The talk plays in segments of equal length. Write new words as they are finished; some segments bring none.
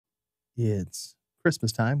It's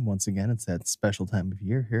Christmas time. Once again, it's that special time of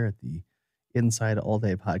year here at the Inside All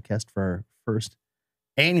Day podcast for our first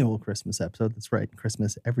annual Christmas episode. That's right,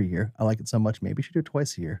 Christmas every year. I like it so much. Maybe we should do it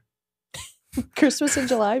twice a year. Christmas in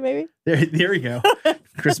July, maybe? There we go.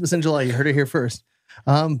 Christmas in July. You heard it here first.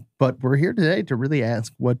 But we're here today to really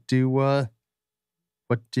ask, what do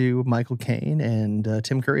Michael Caine and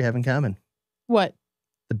Tim Curry have in common? What?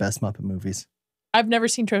 The best Muppet movies. I've never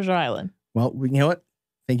seen Treasure Island. Well, you know what?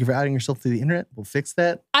 Thank you for outing yourself to the internet. We'll fix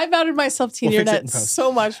that. I've outed myself to the internet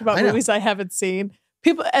so much about movies I haven't seen.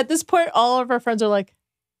 People at this point, all of our friends are like,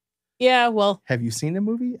 yeah, well. Have you seen a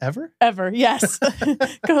movie ever? Ever, yes.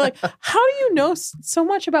 Go like, how do you know so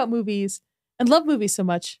much about movies and love movies so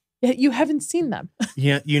much, yet you haven't seen them?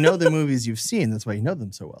 Yeah, you know the movies you've seen. That's why you know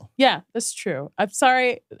them so well. Yeah, that's true. I'm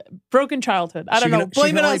sorry. Broken childhood. I don't know.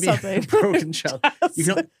 Blame it on something. Broken child.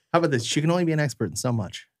 How about this? She can only be an expert in so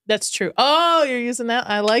much. That's true. Oh, you're using that?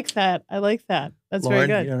 I like that. That's Lauren, very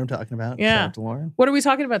good. You know what I'm talking about? Yeah. Shout out to Lauren. What are we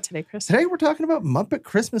talking about today, Chris? Today we're talking about Muppet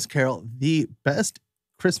Christmas Carol, the best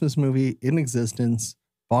Christmas movie in existence,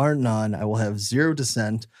 bar none. I will have zero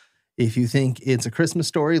dissent. If you think it's a Christmas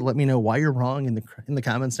story, let me know why you're wrong in the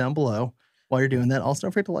comments down below. While you're doing that, also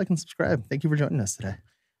don't forget to like and subscribe. Thank you for joining us today.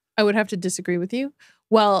 I would have to disagree with you.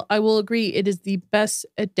 Well, I will agree it is the best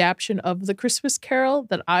adaptation of the Christmas Carol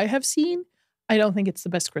that I have seen. I don't think it's the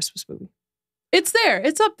best Christmas movie. It's there.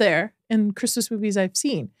 It's up there in Christmas movies I've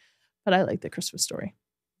seen. But I like the Christmas Story.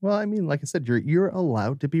 Well, I mean, like I said, you're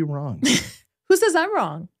allowed to be wrong. Who says I'm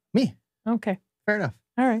wrong? Me. Okay. Fair enough.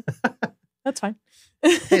 All right. That's fine.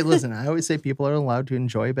 Hey, listen, I always say people are allowed to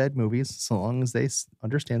enjoy bad movies so long as they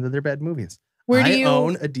understand that they're bad movies. I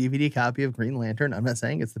own a DVD copy of Green Lantern. I'm not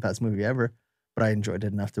saying it's the best movie ever, but I enjoyed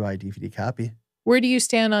it enough to buy a DVD copy. Where do you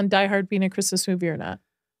stand on Die Hard being a Christmas movie or not?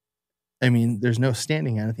 I mean, there's no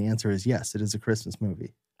standing on it. The answer is yes, it is a Christmas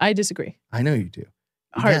movie. I disagree. I know you do.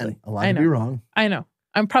 Hardly. Allowed to be wrong. I know.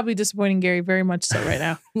 I'm probably disappointing Gary very much so right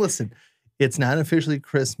now. Listen, it's not officially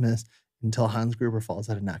Christmas until Hans Gruber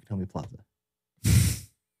falls out of Nakatomi Plaza.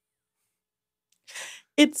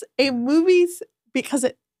 It's a movie's because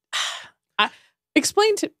it.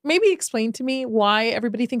 Explain to me why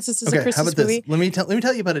everybody thinks this is a Christmas how about movie. This? Let me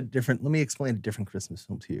tell you about let me explain a different Christmas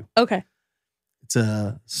film to you. Okay. It's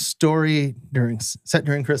a story set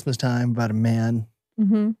during Christmas time about a man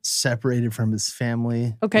separated from his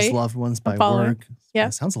family, his loved ones by work. Yeah.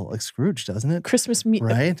 It sounds a lot like Scrooge, doesn't it? Christmas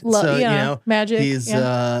right? So magic.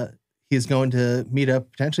 He's going to meet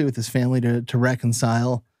up potentially with his family to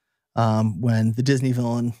reconcile when the Disney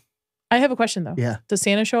villain. I have a question though. Yeah. Does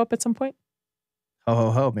Santa show up at some point? Ho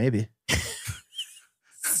ho ho, maybe.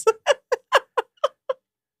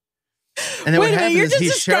 And then wait a minute, you're just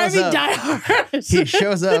describing Die Hard. He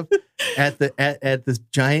shows up at this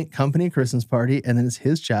giant company Christmas party, and then it's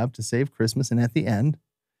his job to save Christmas. And at the end,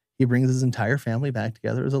 he brings his entire family back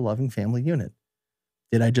together as a loving family unit.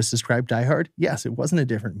 Did I just describe Die Hard? Yes, it wasn't a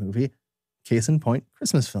different movie. Case in point,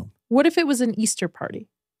 Christmas film. What if it was an Easter party?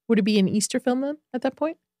 Would it be an Easter film then at that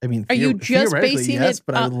point? I mean, are you just basing yes, it?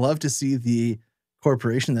 But I would love to see the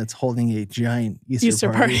corporation that's holding a giant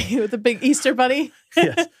Easter party with a big Easter bunny.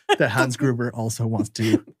 Yes, that Hans Gruber also wants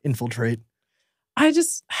to infiltrate. I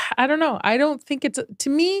don't know. I don't think to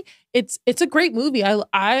me, it's a great movie. I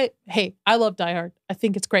love Die Hard. I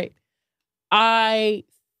think it's great. I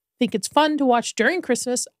think it's fun to watch during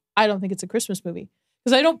Christmas. I don't think it's a Christmas movie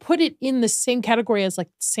because I don't put it in the same category as like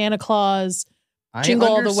Santa Claus, Jingle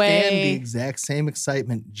All the Way. I understand the exact same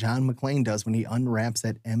excitement John McClane does when he unwraps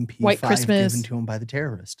that MP5 given to him by the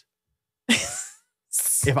terrorist.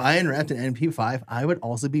 If I unwrapped an MP5, I would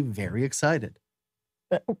also be very excited.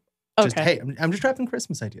 Okay. I'm just dropping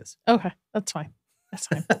Christmas ideas. Okay, that's fine. That's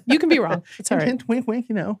fine. You can be wrong. It's all right. Hint, wink, wink,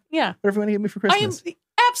 Yeah. Whatever you want to get me for Christmas. I am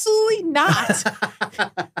absolutely not.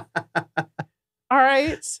 All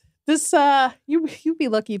right. This, you'd be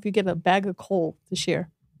lucky if you get a bag of coal this year.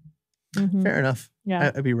 Mm-hmm. Fair enough.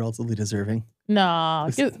 Yeah. I'd be relatively deserving. No.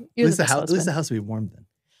 At least the house would be warm then.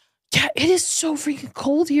 Yeah, it is so freaking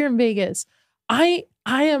cold here in Vegas. I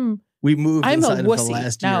am. We moved inside of the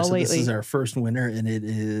last year, so lately. This is our first winter, and it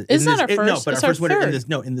is. It's not our first. No, but it's our first winter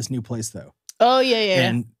third. in this new place though. Oh yeah.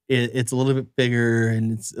 And it's a little bit bigger,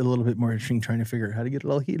 and it's a little bit more interesting trying to figure out how to get it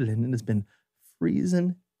all heated. And it has been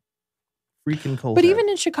freezing, freaking cold. But even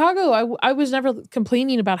in Chicago, I was never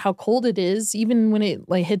complaining about how cold it is. Even when it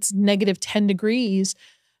like hits -10 degrees,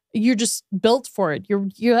 you're just built for it. You're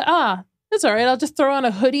it's all right. I'll just throw on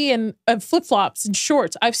a hoodie and flip-flops and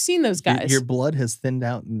shorts. I've seen those guys. Your blood has thinned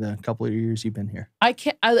out in the couple of years you've been here. I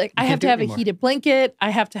have to have a heated blanket. I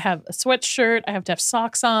have to have a sweatshirt. I have to have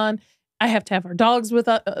socks on. I have to have our dogs with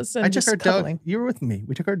us and I took just our cuddling. dog. You were with me.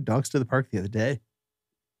 We took our dogs to the park the other day.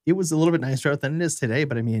 It was a little bit nicer out than it is today,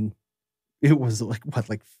 but I mean, it was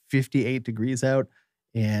like 58 degrees out,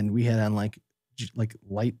 and we had on like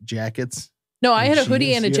light jackets. No, I had a jeans.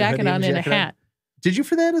 hoodie and a You had jacket on and a hat. Did you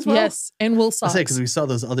for that as well? Yes, and wool I socks. say because we saw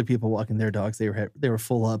those other people walking their dogs. They were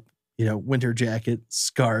full up, winter jacket,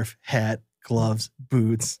 scarf, hat, gloves,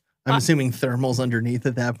 boots. I'm assuming thermals underneath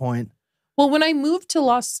at that point. Well, when I moved to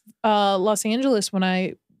Los Angeles, when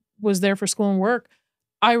I was there for school and work,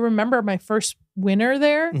 I remember my first winter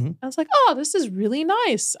there. Mhm. I was like, oh, this is really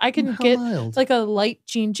nice. I can get mild. like a light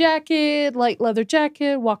jean jacket, light leather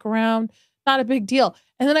jacket, walk around. Not a big deal.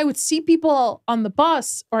 And then I would see people on the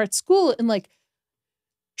bus or at school in like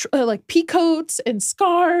pea coats and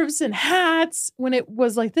scarves and hats when it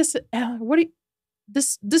was like this.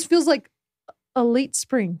 This feels like a late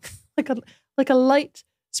spring, like a light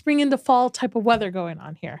spring into fall type of weather going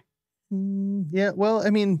on here. Yeah, well, I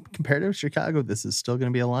mean, compared to Chicago, this is still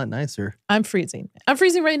going to be a lot nicer. I'm freezing. I'm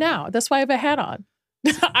freezing right now. That's why I have a hat on.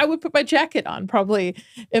 I would put my jacket on probably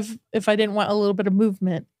if I didn't want a little bit of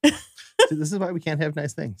movement. See, this is why we can't have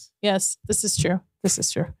nice things. Yes, this is true. This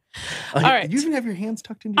is true. All right. You even have your hands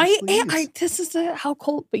tucked into your sleeves. This is how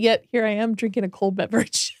cold, but yet here I am drinking a cold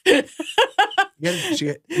beverage. You're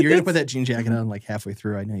going to put that jean jacket on like halfway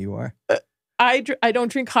through. I know you are. I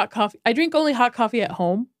don't drink hot coffee. I drink only hot coffee at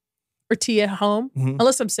home or tea at home. Mhm.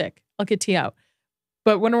 Unless I'm sick, I'll get tea out.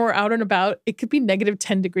 But when we're out and about, it could be negative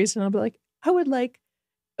 10 degrees. And I'll be like,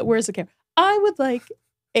 where's the camera? I would like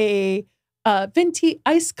a venti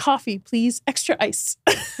iced coffee, please. Extra ice.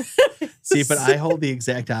 See, but I hold the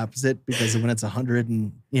exact opposite because when it's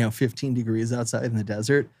 115 degrees outside in the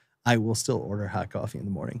desert, I will still order hot coffee in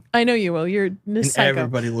the morning. I know you will. You're and psycho.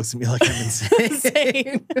 everybody looks at me like I'm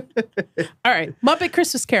insane. All right, Muppet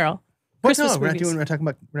Christmas Carol. We're Christmas not movies.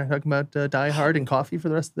 talking about Die Hard and coffee for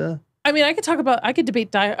the rest of the. I mean, I could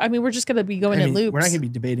debate Die. I mean, we're just gonna be going in loops. We're not going to be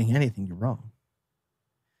debating anything. You're wrong.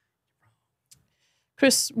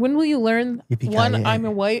 Chris, when will you learn? Yippee-ki-yay. One,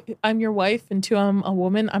 I'm your wife, and two, I'm a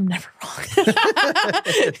woman. I'm never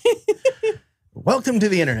wrong. Welcome to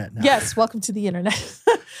the internet. Now. Yes, welcome to the internet.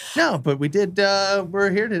 No, but we did. We're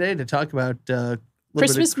here today to talk about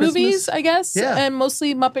Christmas movies, I guess. Yeah. And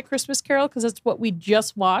mostly Muppet Christmas Carol because that's what we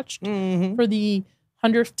just watched Mhm. for the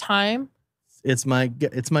 100th time. It's my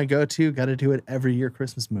go-to. Got to do it every year.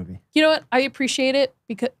 Christmas movie. You know what? I appreciate it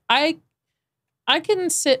because I can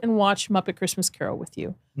sit and watch Muppet Christmas Carol with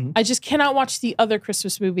you. Mhm. I just cannot watch the other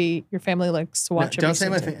Christmas movie your family likes to watch. Don't say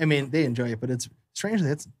my. I mean, they enjoy it, but it's strangely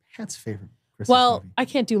that's Pat's favorite Christmas Well, movie. I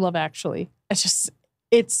can't do Love Actually. It's just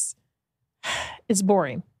it's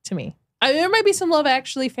boring to me. There might be some Love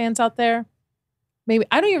Actually fans out there. Maybe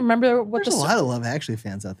I don't even remember what There's a lot of Love Actually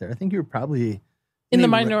fans out there. I think you're probably in the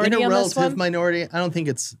minority in a on this relative one. minority. I don't think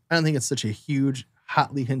it's such a huge,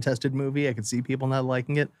 hotly contested movie. I could see people not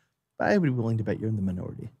liking it, but I would be willing to bet you're in the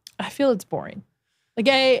minority. I feel it's boring. Like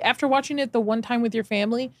after watching it the one time with your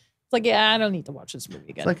family, it's like I don't need to watch this movie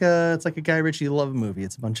again. It's like a Guy Ritchie love movie.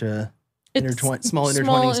 It's a bunch of small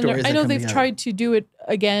intertwining stories. I know that come they've together. tried to do it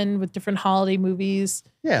again with different holiday movies.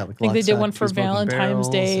 Yeah, I think they did one for Valentine's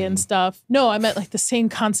Day and stuff. No, I meant like the same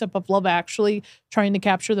concept of Love Actually, trying to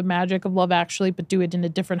capture the magic of Love Actually, but do it in a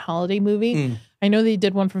different holiday movie. I know they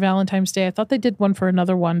did one for Valentine's Day. I thought they did one for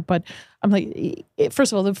another one, but I'm like,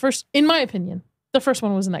 first of all, in my opinion, the first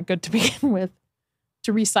one wasn't that good to begin with.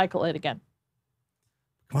 To recycle it again.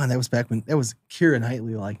 Come on, that was back when that was Keira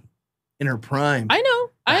Knightley, like in her prime. I know.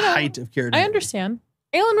 The height of Keira Knightley. I understand.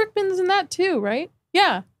 Alan Rickman's in that too, right?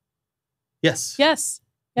 Yeah. Yes. Yes.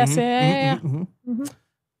 Yes. Mhm, Yeah. mhm, mhm. Mhm.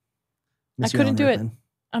 Miss I you, couldn't Alan do it. Rickman.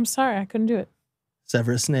 I'm sorry, I couldn't do it.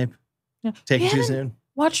 Severus Snape. Yeah. Take We it too haven't soon.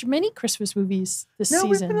 watched many Christmas movies this No,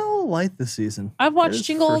 we've season. been a little light this season. I've watched There's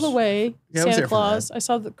Jingle All the first- Way, Yeah, I was Santa there for Claus. that. I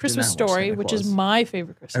saw the Christmas not watch Story, Santa which is Claus. my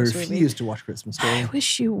favorite I Christmas movie. refuse to watch Christmas Story. I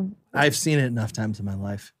wish you. I've seen it enough times in my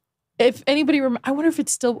life. If anybody, I wonder if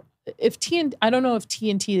it's still. If I don't know if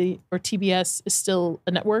TNT or TBS is still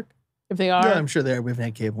a network. If they are, Yeah, I'm sure we haven't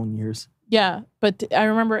had cable in years. yeah. But I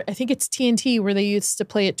remember, I think it's TNT where they used to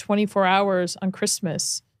play it 24 hours on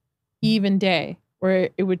Christmas, even day, where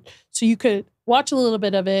it would, so you could watch a little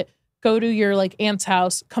bit of it, go to your like aunt's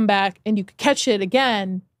house, come back, and you could catch it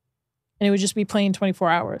again, and it would just be playing 24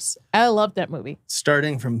 hours. I loved that movie.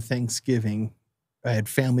 Starting from Thanksgiving, I had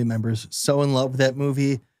family members so in love with that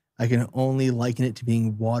movie. I can only liken it to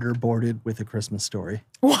being waterboarded with A Christmas Story.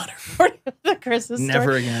 Waterboarding with the Christmas Never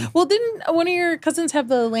Story. again. Well, didn't one of your cousins have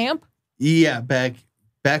the lamp? Yeah, back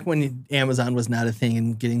when Amazon was not a thing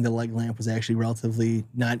and getting the leg lamp was actually relatively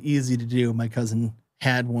not easy to do. My cousin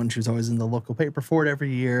had one. She was always in the local paper for it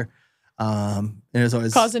every year. And it was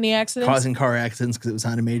always Cause any accidents? causing car accidents because it was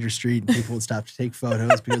on a major street and people would stop to take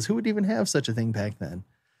photos because who would even have such a thing back then?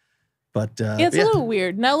 But yeah, it's a little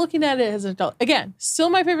weird. Now looking at it as an adult, again, still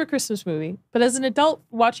my favorite Christmas movie. But as an adult,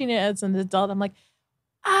 watching it as an adult, I'm like,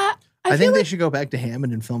 I think they should go back to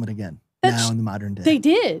Hammond and film it again now in the modern day. They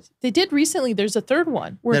did recently. There's a third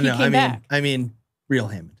one where he came back. I mean, real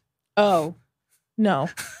Hammond. Oh, no.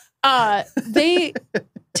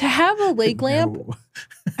 To have a leg lamp, No.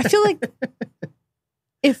 I feel like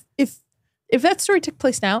if that story took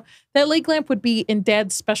place now, that leg lamp would be in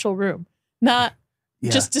Dad's special room, not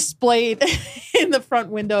just displayed in the front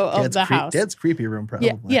window of the house. Dad's creepy room, probably.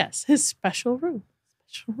 Yeah, yes, his special room.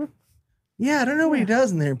 Yeah, I don't know what he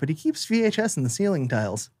does in there, but he keeps VHS in the ceiling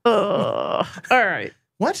tiles. All right.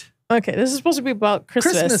 What? Okay, this is supposed to be about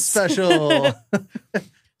Christmas. Special.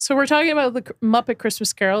 So we're talking about the Muppet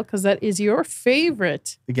Christmas Carol because that is your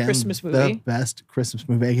favorite Christmas movie. The best Christmas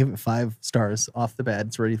movie. I give it 5 stars off the bat.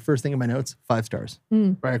 It's already first thing in my notes, 5 stars.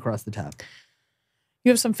 Right across the top. You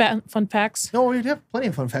have some fun facts? No, we have plenty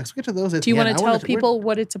of fun facts. We'll get to those at Do you the want end. to tell people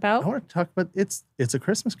what it's about? I want to talk about it's a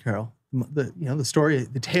Christmas Carol. The story,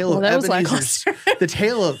 the tale of Ebenezer.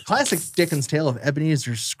 Classic Dickens tale of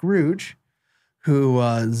Ebenezer Scrooge, who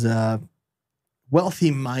was a wealthy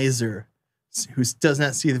miser who does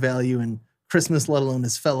not see the value in Christmas, let alone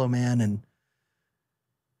his fellow man. And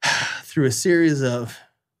through a series of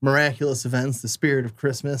miraculous events, the spirit of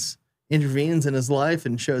Christmas intervenes in his life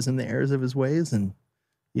and shows him the errors of his ways and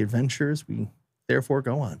the adventures we therefore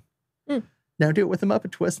go on. Now do it with a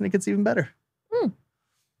Muppet twist and it gets even better.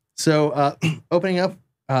 So opening up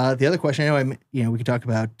the other question, I know we could talk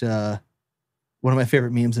about one of my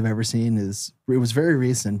favorite memes I've ever seen it was very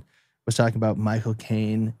recent. Was talking about Michael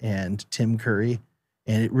Caine and Tim Curry.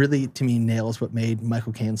 And it really, to me, nails what made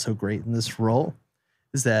Michael Caine so great in this role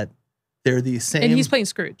is that they're the same. And he's playing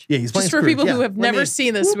Scrooge. Yeah, he's playing Scrooge. Just for people who have never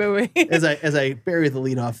seen this movie. as I bury the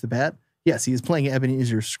lead off the bat, yes, he's playing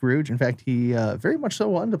Ebenezer Scrooge. In fact, he very much so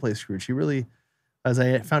wanted to play Scrooge. He really, as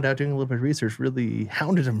I found out doing a little bit of research, really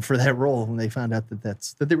hounded him for that role when they found out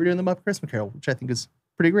that they were doing the Muppet Christmas Carol, which I think is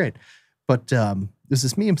pretty great. But there's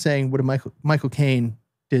this meme saying what Michael Caine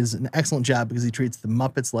does an excellent job because he treats the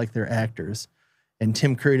Muppets like they're actors. And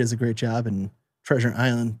Tim Curry does a great job in Treasure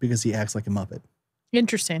Island because he acts like a Muppet.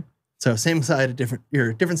 Interesting. So same side, different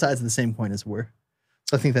sides of the same coin, as it were.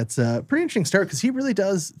 So I think that's a pretty interesting start because he really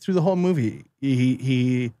does through the whole movie.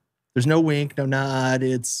 He there's no wink, no nod.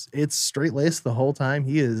 It's straight laced the whole time.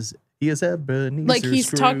 He is Ebenezer like he's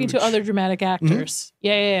Scrooge. talking to other dramatic actors.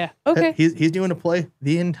 Yeah. Okay. He's doing a play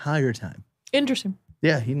the entire time. Interesting.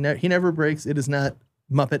 Yeah, he never breaks. It is not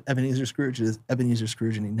Muppet Ebenezer Scrooge. It is Ebenezer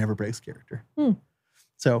Scrooge, and he never breaks character.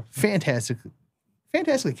 So fantastically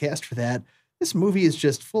cast for that. This movie is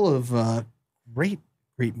just full of great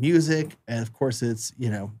music, and of course, it's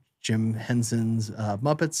Jim Henson's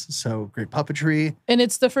Muppets. So great puppetry, and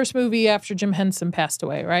it's the first movie after Jim Henson passed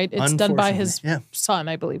away, right? It's done by his son,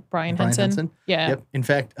 I believe, Brian Henson. Yeah. Yep. In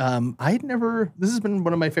fact, I'd never. This has been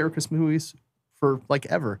one of my favorite Christmas movies for like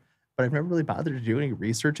ever. But I've never really bothered to do any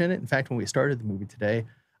research in it. In fact, when we started the movie today,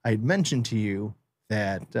 I had mentioned to you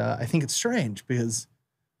that I think it's strange because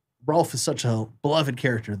Rolf is such a beloved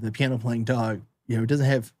character, the piano-playing dog. He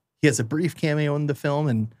has a brief cameo in the film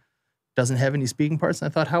and doesn't have any speaking parts. And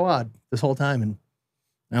I thought, how odd this whole time. And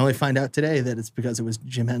I only find out today that it's because it was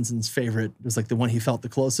Jim Henson's favorite. It was like the one he felt the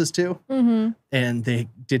closest to. And they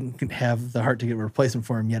didn't have the heart to get a replacement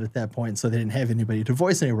for him yet at that point. So they didn't have anybody to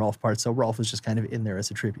voice any Rolf parts. So Rolf was just kind of in there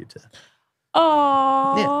as a tribute to.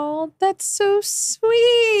 Oh, That's so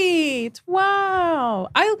sweet. Wow.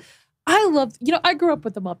 I love, I grew up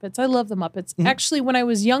with the Muppets. I love the Muppets. Mm-hmm. Actually, when I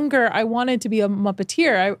was younger, I wanted to be a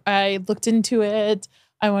Muppeteer. I looked into it.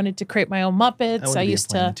 I wanted to create my own Muppets. I used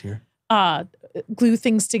to glue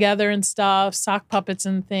things together and stuff, sock puppets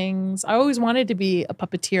and things. I always wanted to be a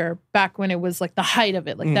puppeteer back when it was like the height of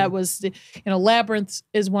it. Like that was, Labyrinth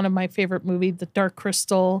is one of my favorite movies, The Dark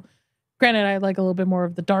Crystal. Granted, I like a little bit more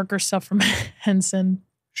of the darker stuff from Henson.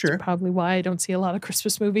 Sure. That's probably why I don't see a lot of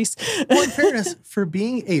Christmas movies. Well, in fairness, for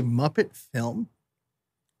being a Muppet film,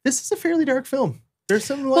 this is a fairly dark film. There's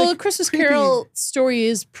some A Christmas Carol story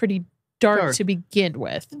is pretty dark to begin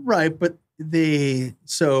with. Right, but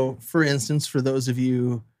for instance, for those of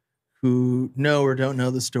you who know or don't know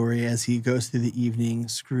the story, as he goes through the evening,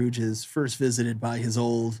 Scrooge is first visited by his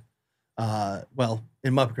old, in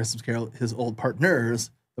Muppet Christmas Carol, his old partners,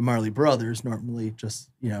 the Marley brothers, normally just,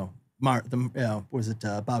 was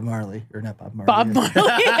it Bob Marley or not Bob Marley? Bob Marley.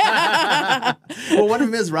 Well, one of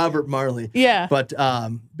them is Robert Marley. Yeah. But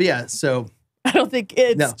yeah, so I don't think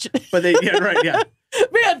it's no. But they right, yeah.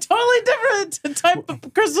 Man, totally different type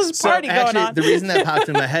of Christmas party going on. The reason that popped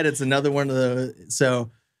in my head, it's another one of the.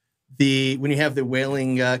 So when you have the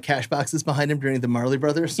wailing cash boxes behind him during the Marley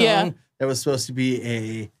Brothers song, that was supposed to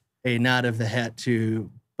be a nod of the hat to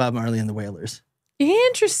Bob Marley and the Wailers.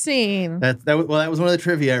 Interesting. That was one of the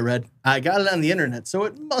trivia I read. I got it on the internet, so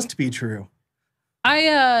it must be true.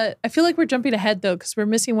 I feel like we're jumping ahead though, because we're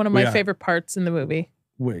missing one of my favorite parts in the movie.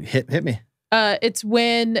 Wait, hit me. It's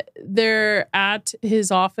when they're at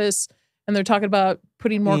his office and they're talking about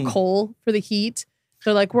putting more coal for the heat.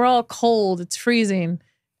 They're like, we're all cold. It's freezing.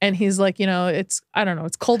 And he's like, it's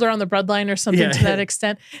colder on the breadline or something to that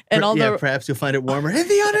extent. And perhaps you'll find it warmer in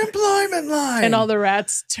the unemployment line. And all the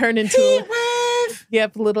rats turn into heat wave.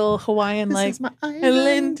 Yep, little Hawaiian this like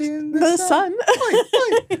island in the sun.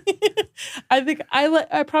 I think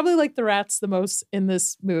I probably like the rats the most in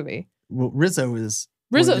this movie. Well, Rizzo's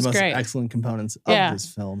one of the most great. Excellent components of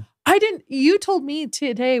this film. You told me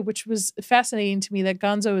today, which was fascinating to me, that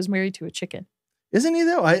Gonzo is married to a chicken. Isn't he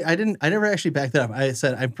though? I never actually backed that up. I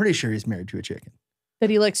said I'm pretty sure he's married to a chicken. That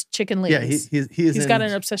he likes chicken ladies. Yeah, he's got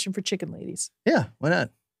an obsession for chicken ladies. Yeah, why not?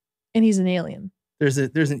 And he's an alien. There's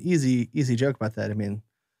an easy joke about that. I mean,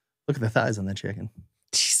 look at the thighs on that chicken.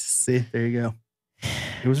 Jesus. See, there you go.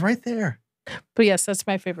 It was right there. But yes, that's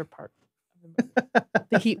my favorite part.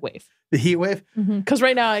 The heat wave. The heat wave? Because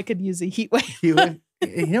right now I could use a heat wave. Heat wave.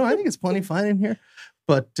 I think it's plenty fine in here.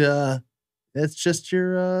 But it's just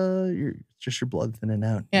your blood thinning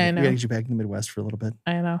out. Yeah, I know. We gotta get you back in the Midwest for a little bit.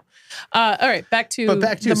 I know. All right, back to the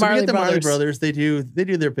Marley Brothers. Marley Brothers. They do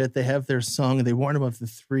their bit. They have their song. They warn them of the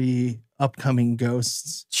 3 upcoming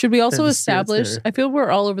ghosts. Should we also establish? I feel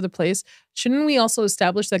we're all over the place. Shouldn't we also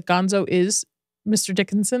establish that Gonzo is Mr.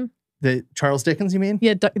 Dickinson? The Charles Dickens, you mean?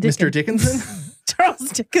 Yeah, Mr. Dickinson. Charles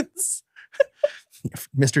Dickens.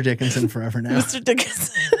 Mr. Dickinson forever now. Mr.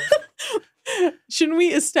 Dickinson. Shouldn't we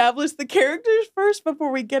establish the characters first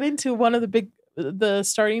before we get into one of the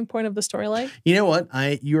starting point of the storyline? You know what?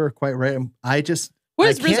 You are quite right.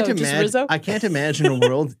 Where's Rizzo? Just Rizzo? I can't imagine a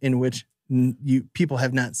world in which people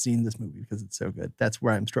have not seen this movie because it's so good. That's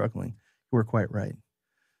where I'm struggling. You were quite right.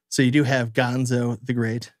 So you do have Gonzo the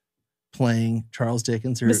Great playing Charles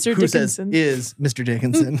Dickens, or Mr. who Dickinson. says is Mr.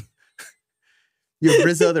 Dickinson. You have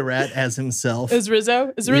Rizzo the Rat as himself. Is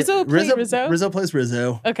Rizzo playing Rizzo? Rizzo plays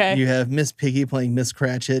Rizzo. Okay. You have Miss Piggy playing Miss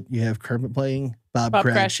Cratchit. You have Kermit playing Bob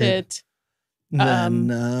Cratchit. And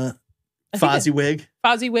then Fozziwig.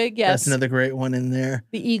 Fozziwig, yes. That's another great one in there.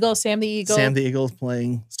 The Eagle, Sam the Eagle. Sam the Eagle's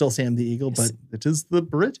playing still Sam the Eagle, but it is the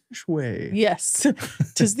British way. Yes.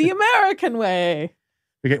 'Tis the American way.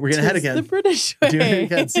 We're getting ahead again. The British way.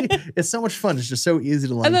 See, it's so much fun. It's just so easy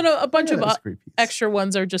to like. And then a bunch of extra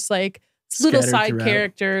ones are just like little side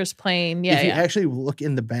characters playing. Yeah. If you actually look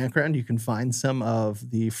in the background, you can find some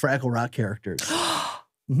of the Fraggle Rock characters.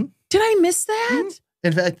 Did I miss that?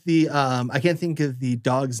 In fact, I can't think of the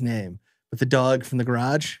dog's name, but the dog from the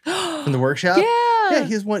garage, from the workshop. Yeah.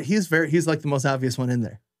 He's like the most obvious one in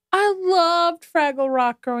there. I loved Fraggle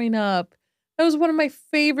Rock growing up. That was one of my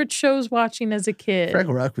favorite shows watching as a kid.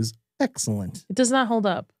 Fraggle Rock was excellent. It does not hold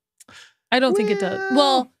up. I don't think it does.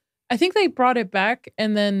 Well, I think they brought it back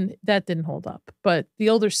and then that didn't hold up. But the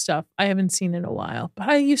older stuff, I haven't seen in a while. But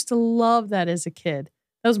I used to love that as a kid.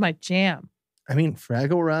 That was my jam. I mean,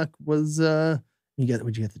 Fraggle Rock was, you get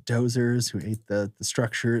the Dozers who ate the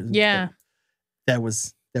structure. Yeah. That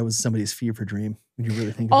was somebody's fever dream when you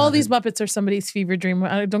really think about it. All these Muppets are somebody's fever dream.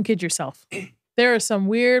 Don't kid yourself. There are some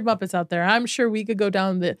weird Muppets out there. I'm sure we could go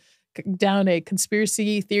down a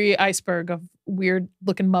conspiracy theory iceberg of weird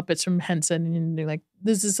looking Muppets from Henson, and you're like,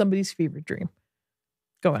 this is somebody's fever dream.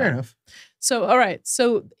 Go ahead. Fair enough. So, all right.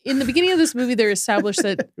 So in the beginning of this movie, they're established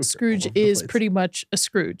that Scrooge is pretty much a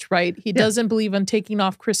Scrooge, right? He doesn't believe in taking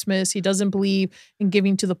off Christmas. He doesn't believe in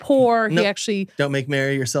giving to the poor. Nope. He actually don't make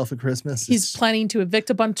merry yourself at Christmas. He's planning to evict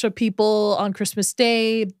a bunch of people on Christmas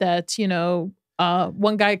Day. That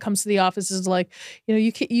one guy comes to the office is like,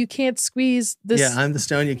 you can't squeeze this. Yeah, I'm the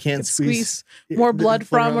stone you can't squeeze more blood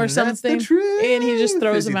from or something. And he just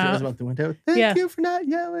throws him out. The window. Thank you for not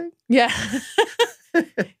yelling. Yeah.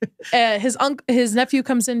 His nephew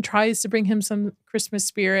comes in, tries to bring him some Christmas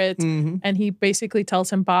spirit, and he basically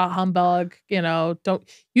tells him, "Bah humbug! Don't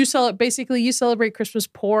you you celebrate Christmas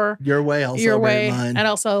poor your way, I'll celebrate it mine, and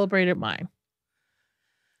I'll celebrate it mine."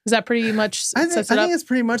 Is that pretty much I think it's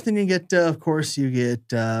pretty much. Then you get, of course,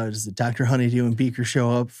 Dr. Honeydew and Beaker show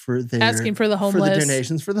up for their asking for the homeless, for the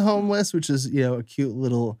donations for the homeless, which is a cute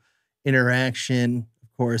little interaction.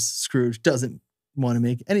 Of course, Scrooge doesn't want to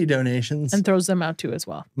make any donations and throws them out too as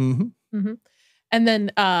well. And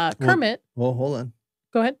then Kermit. Well, hold on.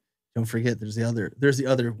 Go ahead. don't forget there's the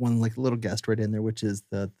other one, like a little guest right in there, which is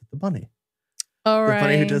the bunny. All The right.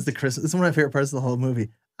 bunny who does the Christmas. It's one of my favorite parts of the whole movie.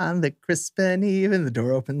 On the Crispin Eve, and the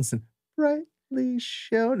door opens and brightly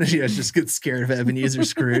shone. And she just gets scared of Ebenezer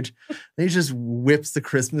Scrooge. And he just whips the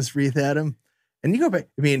Christmas wreath at him. And you go back,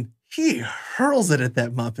 I mean, he hurls it at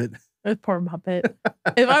that Muppet. That poor Muppet.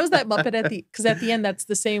 If I was that Muppet because at the end, that's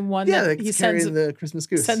the same one that he sends the Christmas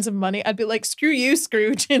goose. Sends him money. I'd be like, screw you,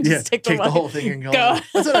 Scrooge, and just take the money. whole thing and go.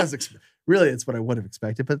 That's what I was really, it's what I would have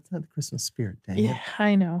expected, but it's not the Christmas spirit. Dang it.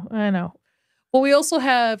 I know. Well, we also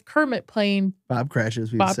have Kermit playing Bob Cratchit,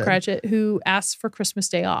 as we said. Cratchit, who asks for Christmas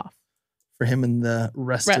Day off. For him and the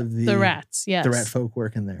rest of the rats, yes. The rat folk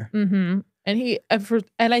working there. Mm-hmm.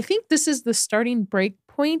 And I think this is the starting break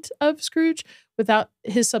point of Scrooge without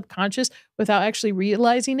his subconscious, without actually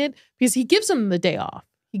realizing it, because he gives him the day off.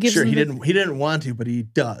 He didn't want to, but he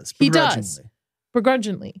does. He does.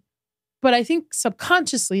 Begrudgingly. But I think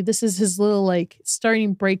subconsciously, this is his little like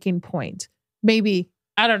starting breaking point. Maybe.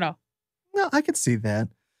 I don't know. No, I could see that.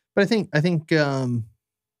 But I think I'm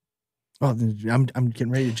getting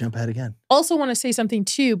ready to jump ahead again. Also want to say something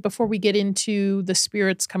too before we get into the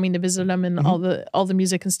spirits coming to visit him and all the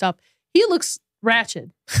music and stuff. He looks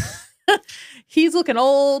ratchet. He's looking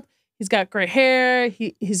old. He's got gray hair.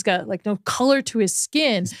 He's got like no color to his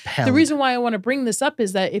skin. The reason why I want to bring this up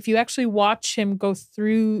is that if you actually watch him go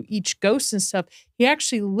through each ghost and stuff, he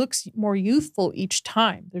actually looks more youthful each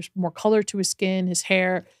time. There's more color to his skin, his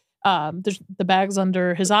hair. There's the bags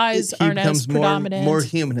under his eyes aren't as predominant. More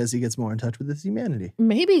human as he gets more in touch with his humanity.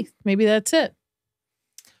 Maybe that's it.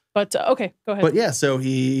 But okay, go ahead. But yeah, so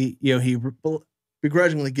he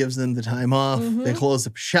begrudgingly gives them the time off. Mm-hmm. They close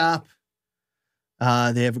up shop.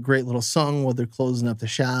 They have a great little song while they're closing up the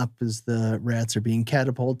shop as the rats are being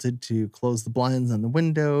catapulted to close the blinds on the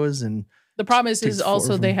windows. And the problem is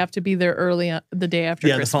also they have to be there early the day after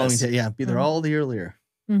Christmas. The following day. Yeah, be there all the earlier.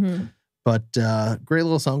 Mm-hmm. But great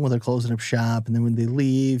little song when they're closing up shop. And then when they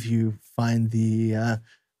leave, you find the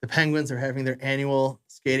Penguins are having their annual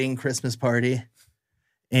skating Christmas party.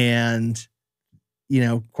 And,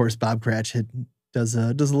 of course, Bob Cratchit does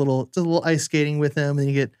a little ice skating with them. And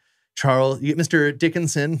you get Mr.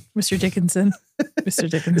 Dickinson. Mr. Dickinson.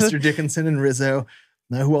 Mr. Dickinson and Rizzo,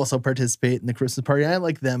 who also participate in the Christmas party. I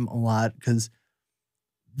like them a lot because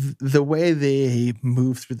the way they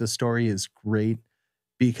move through the story is great.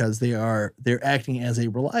 Because they're acting as a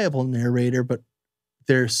reliable narrator, but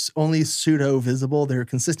they're only pseudo visible. They're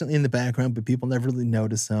consistently in the background, but people never really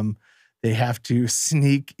notice them. They have to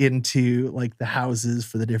sneak into like the houses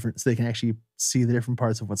so they can actually see the different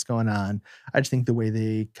parts of what's going on. I just think the way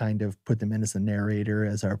they kind of put them in as a narrator,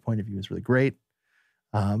 as our point of view, is really great.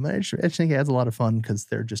 I just think it adds a lot of fun because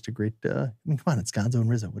they're just a great. Come on, it's Gonzo and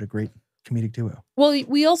Rizzo. What a great comedic duo. Well,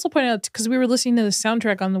 we also point out, because we were listening to the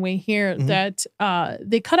soundtrack on the way here, that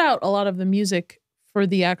they cut out a lot of the music for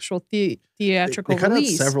the actual theatrical release. They cut out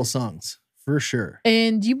several songs, for sure.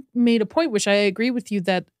 And you made a point, which I agree with you,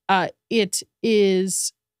 that it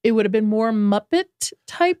would have been more Muppet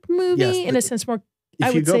type movie, in a sense more,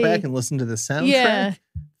 if you go back and listen to the soundtrack,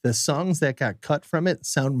 the songs that got cut from it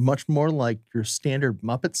sound much more like your standard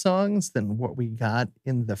Muppet songs than what we got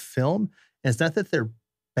in the film. And it's not that they're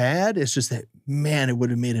bad. It's just that, man, it would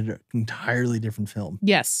have made it an entirely different film.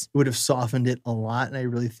 Yes. It would have softened it a lot. And I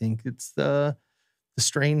really think it's the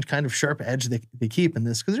strange kind of sharp edge they keep in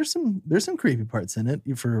this. Because there's some creepy parts in it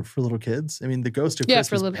for little kids. I mean, the Ghost of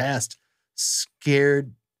Christmas Past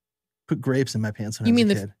put grapes in my pants when I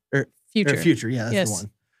was a kid. Future. Yeah, that's the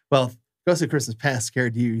one. Well, Ghost of Christmas Past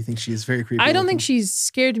scared you. You think she's very creepy. I don't think she's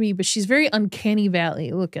scared me, but she's very uncanny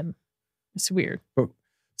valley looking. It's weird.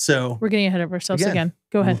 So we're getting ahead of ourselves again.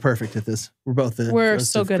 Go ahead. We're perfect at this. We're both we're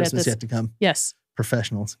so good Christmas at this. Yet to come. Yes.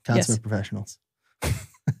 Professionals, consummate professionals.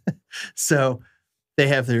 So they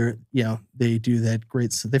have their, they do that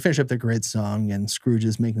they finish up their great song, and Scrooge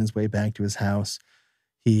is making his way back to his house.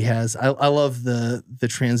 He has, I love the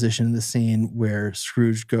transition in the scene where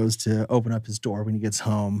Scrooge goes to open up his door when he gets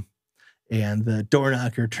home, and the door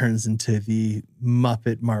knocker turns into the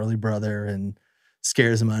Muppet Marley brother and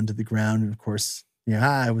scares him onto the ground. And of course,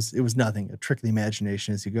 it was nothing, a trick of the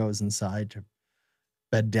imagination as he goes inside to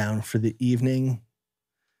bed down for the evening.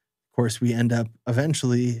 Of course, we end up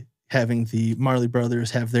eventually having the Marley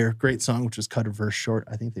Brothers have their great song, which was cut a verse short.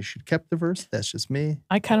 I think they should have kept the verse. That's just me.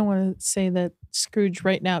 I kind of want to say that Scrooge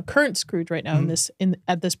right now, current Scrooge right now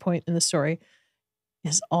at this point in the story,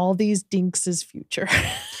 is all these dinks' future.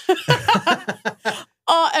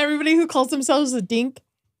 Everybody who calls themselves a dink,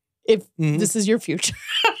 if this is your future.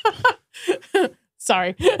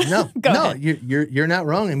 Sorry. No, Go no, ahead. you're not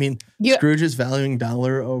wrong. I mean, Yeah. Scrooge is valuing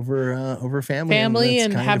dollar over family, Family that's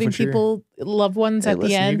and kind of having what you're- people, loved ones Hey, at the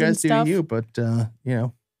listen, end you guys and stuff. do you, but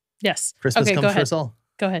Yes. Christmas Okay, comes go for ahead. us all.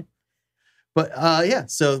 Go ahead. But yeah,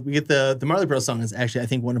 so we get the Marley Bros song is actually I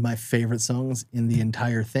think one of my favorite songs in the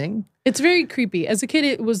entire thing. It's very creepy. As a kid,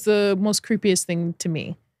 it was the most creepiest thing to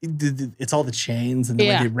me. It's all the chains and the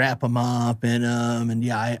way they wrap them up and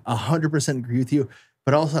yeah, I 100% agree with you.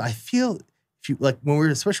 But also, I feel if you like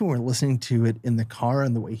especially when we're listening to it in the car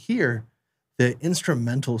on the way here, the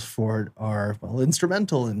instrumentals for it are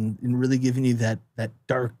instrumental in really giving you that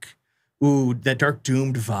dark doomed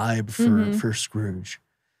vibe for Scrooge.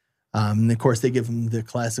 And of course, they give him the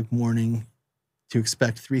classic warning to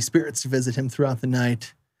expect 3 spirits to visit him throughout the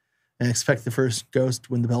night, and expect the first ghost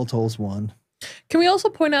when the bell tolls 1. Can we also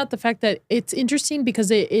point out the fact that it's interesting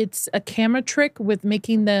because it's a camera trick with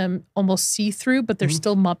making them almost see-through, but they're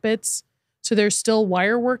still Muppets. So there's still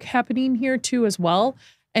wire work happening here too as well.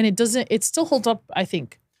 And it still holds up, I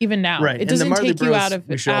think, even now. Right. It doesn't take you out of it.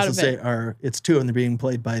 We should also say it's 2 and they're being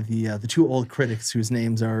played by the 2 old critics whose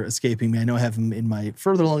names are escaping me. I know I have them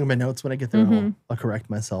further along in my notes. When I get there, I'll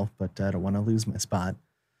correct myself, but I don't want to lose my spot.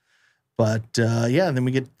 But yeah, and then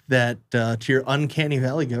we get that to your Uncanny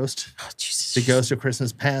Valley ghost, the Ghost of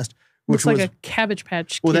Christmas Past, which looks was like a Cabbage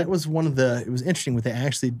Patch Kid. Well, that was it was interesting what they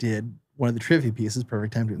actually did. One of the trivia pieces,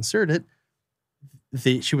 perfect time to insert it.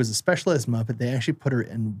 She was a specialized Muppet. They actually put her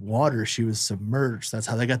in water. She was submerged. That's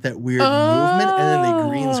how they got that weird movement, and then they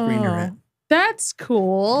green screened her in. That's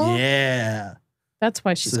cool. Yeah. That's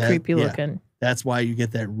why she's creepy looking. That's why you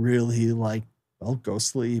get that really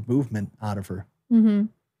ghostly movement out of her. Mm-hmm.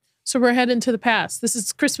 So we're heading to the past. This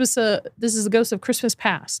is Christmas. This is the Ghost of Christmas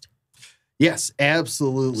Past. Yes,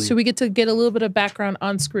 absolutely. So we get to get a little bit of background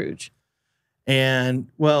on Scrooge. And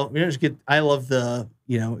I love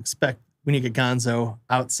expect when you get Gonzo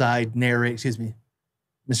outside narrate,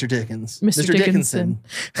 Mr. Dickens. Mr. Dickinson.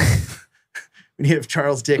 When you have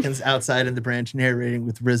Charles Dickens outside in the branch narrating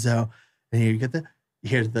with Rizzo, and you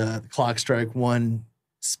hear the clock strike 1,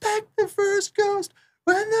 expect the first ghost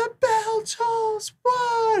when the bell tolls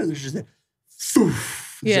 1. There's just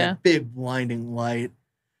that big blinding light.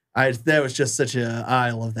 That was just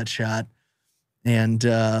I love that shot.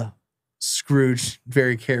 And Scrooge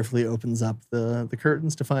very carefully opens up the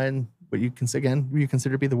curtains to find what you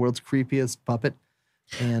consider to be the world's creepiest puppet.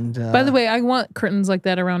 And by the way, I want curtains like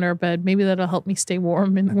that around our bed. Maybe that'll help me stay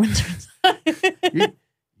warm in the winter.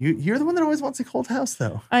 You're the one that always wants a cold house,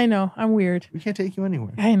 though. I know. I'm weird. We can't take you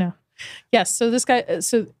anywhere. I know. Yes. So this guy,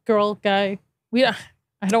 guy.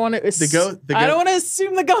 I don't want to. I don't want to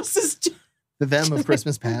assume the ghost is. The them of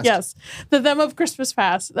Christmas Past. Yes, the them of Christmas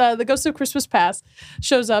Past. The Ghost of Christmas Past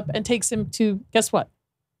shows up and takes him to, guess what?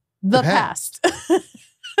 The past.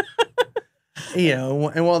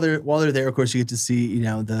 And while they're there, of course, you get to see,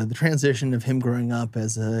 the transition of him growing up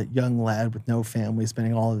as a young lad with no family,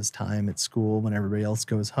 spending all of his time at school when everybody else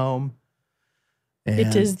goes home. And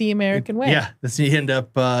it is the American way. Yeah, you end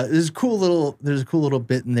up. There's a cool little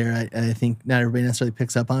bit in there. I think not everybody necessarily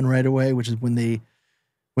picks up on right away, which is when they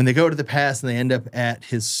go to the past and they end up at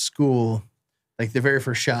his school. Like the very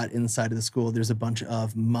first shot inside of the school, there's a bunch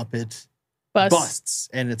of Muppet busts,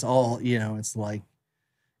 and it's all it's like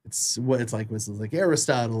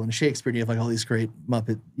Aristotle and Shakespeare. And you have like all these great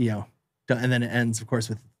Muppet, and then it ends, of course,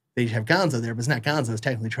 with they have Gonzo there, but it's not Gonzo. It's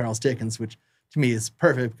technically Charles Dickens, which to me is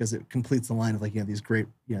perfect because it completes the line of these great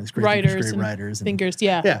writers and thinkers.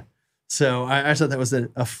 Yeah. So I thought that was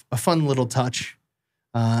a fun little touch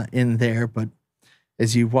in there. But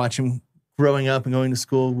as you watch him growing up and going to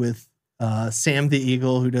school with Sam the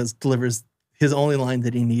Eagle, who delivers his only line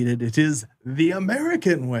that he needed, it is the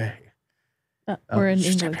American way. Or in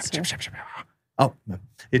English. Oh, no.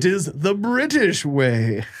 It is the British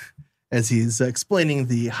way, as he's explaining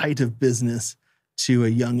the height of business to a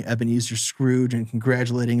young Ebenezer Scrooge and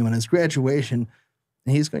congratulating him on his graduation.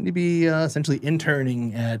 And he's going to be essentially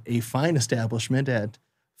interning at a fine establishment at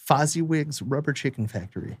Fozziwig's Rubber Chicken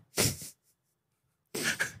Factory.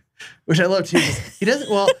 Which I love too. He doesn't,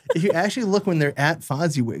 if you actually look when they're at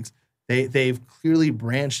Fozziwig's, they've clearly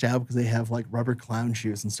branched out because they have like rubber clown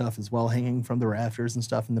shoes and stuff as well hanging from the rafters and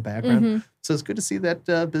stuff in the background. Mm-hmm. So it's good to see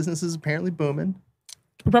that business is apparently booming.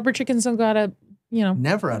 Rubber chickens don't gotta,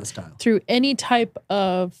 never out of style. Through any type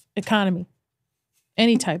of economy,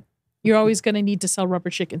 any type, you're always going to need to sell rubber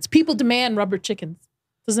chickens. People demand rubber chickens.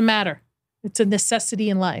 Doesn't matter. It's a necessity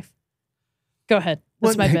in life. Go ahead.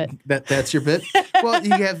 That's my bit. That's your bit. Well,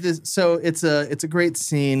 you have this. So it's a great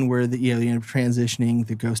scene where you end up transitioning.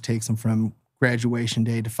 The ghost takes him from graduation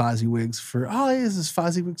day to Fozziwig's for this is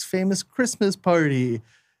Fozziwig's famous Christmas party,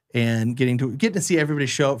 and getting to see everybody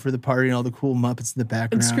show up for the party and all the cool Muppets in the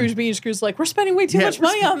background. And Scrooge being Scrooge, like, we're spending way too much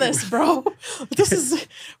money on this, bro.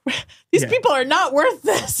 These people are not worth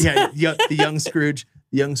this. The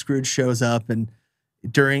young Scrooge shows up, and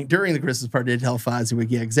during the Christmas party, I tell Fozzie,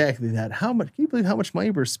 like, yeah, exactly that. Can you believe how much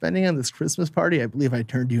money we're spending on this Christmas party? I believe I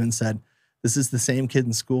turned to you and said, this is the same kid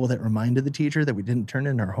in school that reminded the teacher that we didn't turn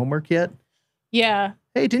in our homework yet. Yeah.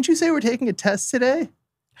 Hey, didn't you say we're taking a test today?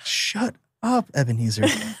 Shut up, Ebenezer.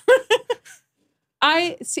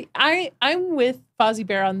 I'm with Fozzie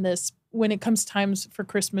Bear on this when it comes times for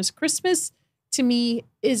Christmas. Christmas, to me,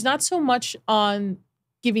 is not so much on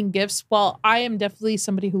giving gifts. While I am definitely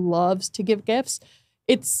somebody who loves to give gifts,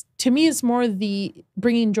 to me, it's more the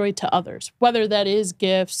bringing joy to others, whether that is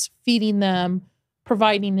gifts, feeding them,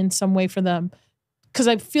 providing in some way for them. Because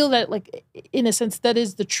I feel that, like, in a sense, that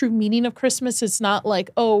is the true meaning of Christmas. It's not like,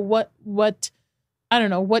 oh, what I don't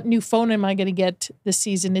know, what new phone am I going to get this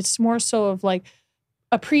season? It's more so of like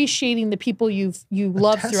appreciating the people you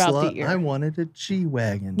love throughout the year. I wanted a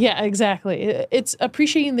G-Wagon. Yeah, exactly. It's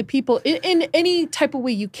appreciating the people in any type of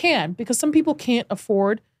way you can, because some people can't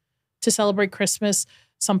afford to celebrate Christmas.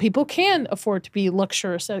 Some people can afford to be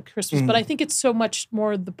luxurious at Christmas, but I think it's so much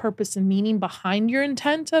more the purpose and meaning behind your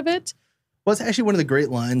intent of it. Well, it's actually one of the great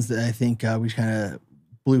lines that I think we kind of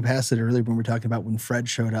blew past it earlier when we were talking about when Fred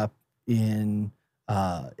showed up in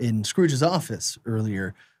Scrooge's office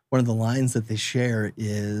earlier. One of the lines that they share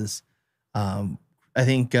is, I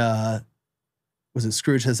think, was it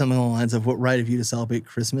Scrooge has something along the lines of, what right have you to celebrate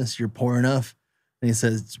Christmas? You're poor enough. And he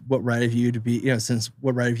says, what right have you to be,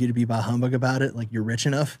 what right have you to be bah humbug about it? Like, you're rich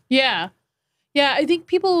enough. Yeah. Yeah. I think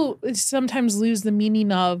people sometimes lose the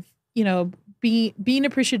meaning of, being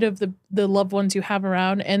appreciative of the loved ones you have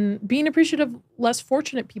around, and being appreciative of less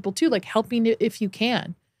fortunate people too, like helping if you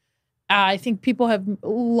can. I think people have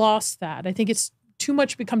lost that. I think it's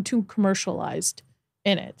become too commercialized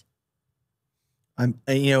in it.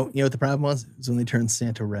 You know what the problem was? It was when they turned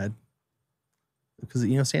Santa red. Because,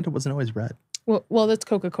 Santa wasn't always red. Well, that's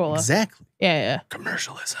Coca-Cola. Exactly. Yeah.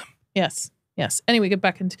 Commercialism. Yes. Anyway, get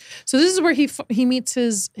back into. So this is where he meets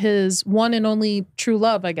his one and only true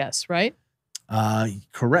love, I guess, right?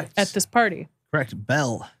 Correct. At this party. Correct.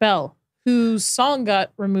 Belle, whose song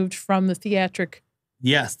got removed from the theatric.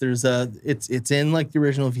 Yes, there's it's in like the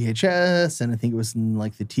original VHS, and I think it was in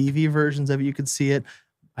like the TV versions of it. You could see it.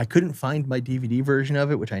 I couldn't find my DVD version of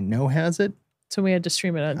it, which I know has it. So we had to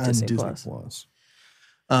stream it on Disney Plus.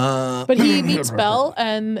 But he meets Belle,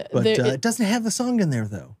 and it doesn't have the song in there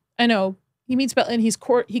though. I know. He meets Belle, and he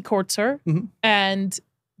courts her, and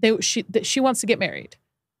she wants to get married,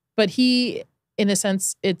 but he, in a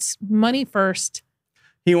sense, it's money first.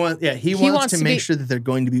 He wants to make sure that they're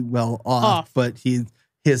going to be well off. But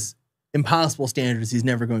his impossible standards, he's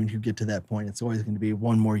never going to get to that point. It's always going to be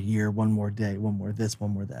one more year, one more day, one more this,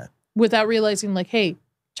 one more that. Without realizing, like, hey,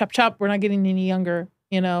 chop chop, we're not getting any younger.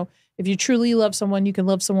 If you truly love someone, you can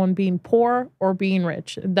love someone being poor or being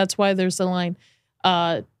rich. And that's why there's the line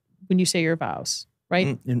when you say your vows,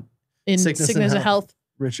 right? In sickness and health,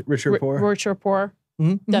 rich or poor,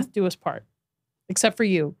 death do us part. Except for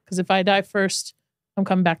you, because if I die first, I'm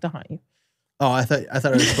coming back to haunt you. Oh, I thought I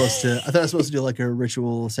was supposed to. I was supposed to do like a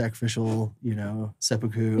ritual, sacrificial,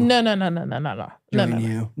 seppuku. No. Join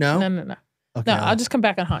you. No. Okay, no, I'll just come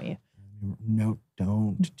back and haunt you. No,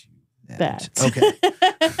 don't do that. Okay,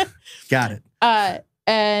 got it.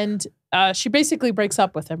 And she basically breaks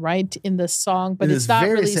up with him, right, in this song, but it's not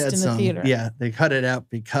released in the theater. Yeah, they cut it out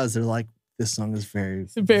because they're like, this song is very,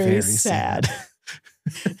 very sad.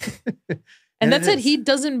 And that's it. He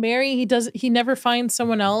doesn't marry. He never finds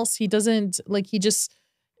someone else. He doesn't, like, he just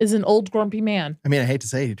is an old grumpy man. I mean, I hate to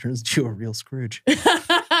say it, he turns into a real Scrooge.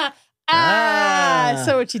 I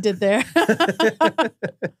saw what you did there.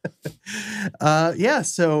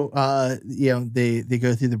 So they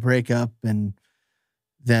go through the breakup, and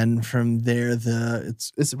then from there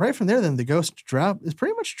it's right from there, then the ghost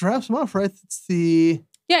pretty much drops him off, right?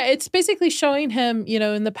 It's basically showing him,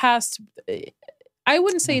 in the past. I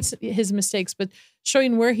wouldn't say it's his mistakes, but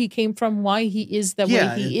showing where he came from, why he is the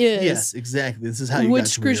way he is. Yes, exactly. This is how you would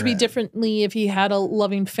Scrooge be differently if he had a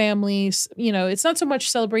loving family. It's not so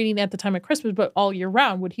much celebrating at the time of Christmas, but all year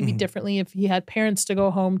round. Would he be differently if he had parents to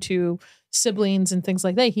go home to, siblings and things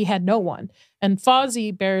like that? He had no one. And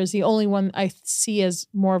Fozzie Bear is the only one I see as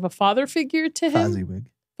more of a father figure to him.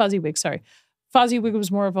 Fozzie Wig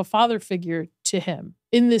was more of a father figure to him.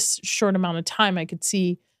 In this short amount of time, I could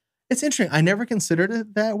see. It's interesting. I never considered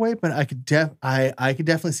it that way, but I could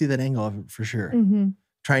definitely see that angle of it for sure. Mm-hmm.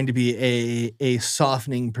 Trying to be a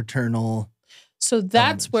softening paternal. So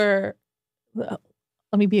that's where, let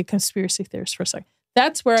me be a conspiracy theorist for a second.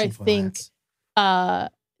 that's where I Tinfoil think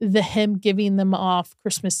the him giving them off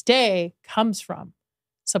Christmas Day comes from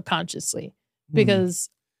subconsciously because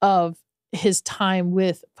of his time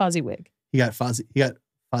with Fozziwig. He got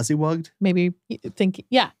Fozziwugged. Maybe think,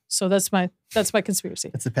 yeah. So that's my conspiracy.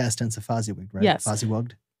 That's the past tense of Fozziwig, right? Yes.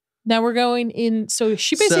 Fozziwugged. Now we're going in. So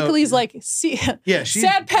she basically is like, see,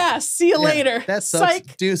 sad pass. See you later. That sucks.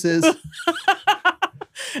 Psych. Deuces.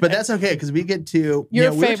 But that's okay because we get to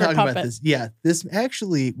your we were favorite talking puppet. about this. Yeah, this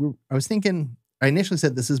actually, I was thinking. I initially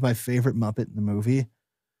said this is my favorite Muppet in the movie,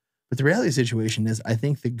 but the reality of the situation is, I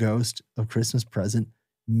think the Ghost of Christmas Present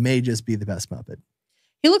may just be the best Muppet.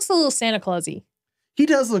 He looks a little Santa Clausy. He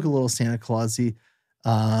does look a little Santa Clausy.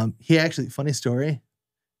 He actually, funny story,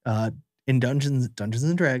 in Dungeons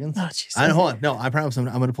and Dragons. Oh, jeez. Hold on. No, I promise I'm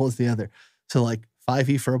going to pull this together. So like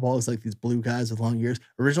 5e furbolgs, like these blue guys with long ears.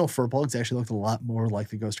 Original furbolgs actually looked a lot more like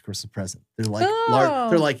the Ghost of Christmas Present. They're like large,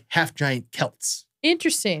 they're like half giant Celts.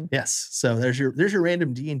 Interesting. Yes. So there's your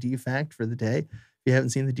random D&D fact for the day. If you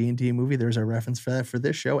haven't seen the D&D movie, there's our reference for that for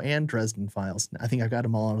this show and Dresden Files. I think I've got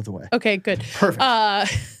them all out of the way. Okay, good. Perfect.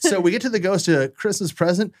 So we get to the Ghost of Christmas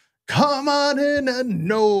Present. Come on in and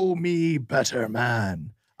know me better,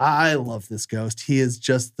 man. I love this ghost. He is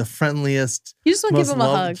just the friendliest. You just want to give him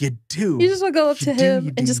a hug. You do. You just want to go up to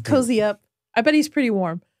him and just cozy up. I bet he's pretty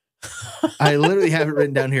warm. I literally have it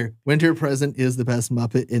written down here. Winter Present is the best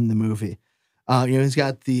Muppet in the movie. He's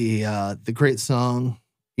got the great song,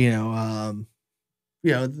 it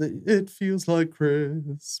feels like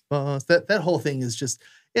Christmas. That whole thing is just,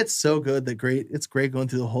 it's so good. It's great going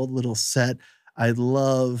through the whole little set. I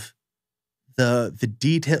love the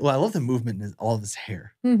detail. Well, I love the movement in all of his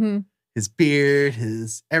hair, his beard,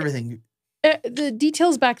 his everything. The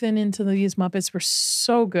details back then into these Muppets were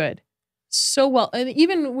so good. So well. And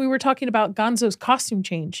even we were talking about Gonzo's costume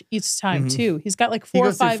change each time too. He's got like 4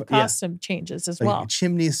 or 5 costume changes as well. A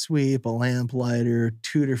chimney sweep, a lamplighter,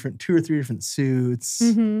 2 or 3 different suits.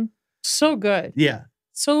 So good. Yeah.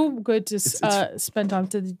 So good to spend on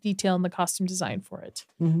to the detail and the costume design for it.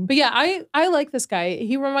 But yeah, I like this guy.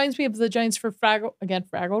 He reminds me of the Giants for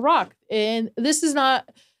Fraggle Rock. And this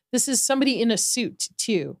is somebody in a suit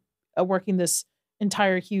too, working this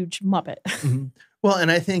entire huge Muppet. Well,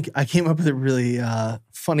 and I think I came up with a really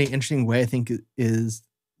funny, interesting way. I think is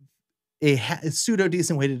a pseudo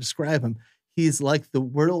decent way to describe him. He's like the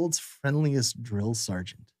world's friendliest drill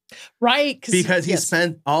sergeant. Right. Because he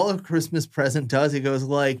spent all of Christmas Present does. He goes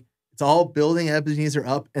like, it's all building Ebenezer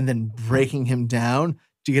up and then breaking him down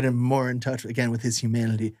to get him more in touch again with his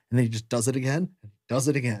humanity. And then he just does it again. Does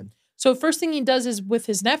it again. So first thing he does is with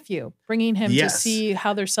his nephew, bringing him to see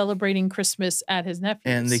how they're celebrating Christmas at his nephew's.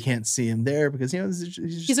 And they can't see him there because, he's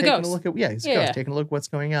just a ghost. He's a ghost, taking a look at what's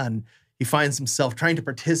going on. He finds himself trying to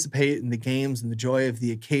participate in the games and the joy of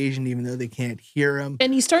the occasion, even though they can't hear him.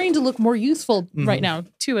 And he's starting to look more youthful right now,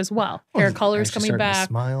 too, as well. Hair color's coming back.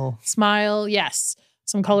 Smile, yes.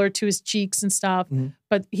 Some color to his cheeks and stuff.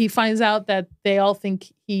 But he finds out that they all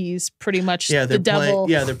think he's pretty much the devil.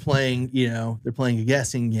 They're playing a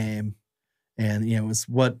guessing game. And, it's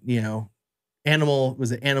what, animal,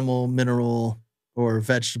 was it animal, mineral, or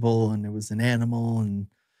vegetable? And it was an animal. And,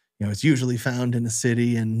 it's usually found in a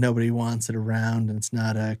city and nobody wants it around. And it's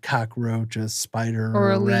not a cockroach, a spider,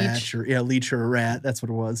 or a rat. Leech. A leech or a rat. That's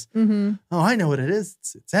what it was. Oh, I know what it is.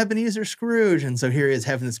 It's Ebenezer Scrooge. And so here he is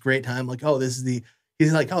having this great time. Like, this is the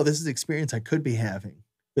experience I could be having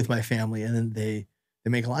with my family. And then they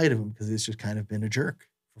make light of him because he's just kind of been a jerk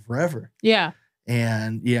for forever. Yeah.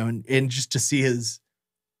 And, and just to see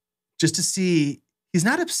he's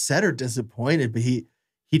not upset or disappointed, but he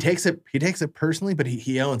takes it personally, but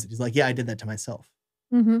he owns it. He's like, yeah, I did that to myself.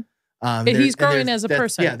 He's growing as a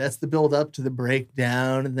person. Yeah, that's the build up to the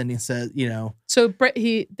breakdown. And then he says, So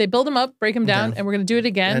they build him up, break him down, and we're going to do it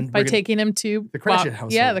again by taking him to the Cratchit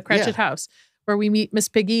house. Yeah, the Cratchit house, where we meet Miss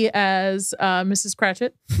Piggy as Mrs.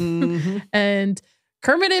 Cratchit. And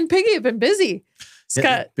Kermit and Piggy have been busy.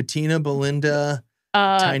 Scott, Bettina, Belinda,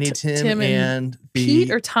 Tiny Tim and Pete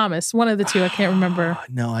or Thomas, one of the two. I can't remember.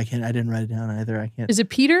 No, I can't. I didn't write it down either. I can't. Is it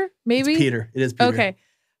Peter? Maybe it's Peter. It is Peter. Okay,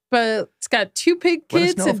 but it's got 2 pig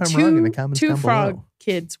kids and 2 frog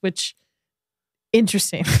kids, which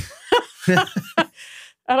interesting. I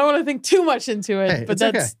don't want to think too much into it, but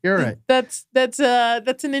that's okay. You're right. That's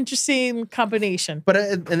an interesting combination. But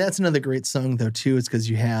and that's another great song though too. It's because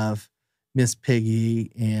you have Miss Piggy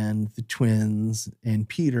and the twins and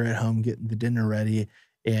Peter at home getting the dinner ready.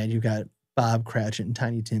 And you've got Bob Cratchit and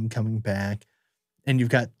Tiny Tim coming back. And you've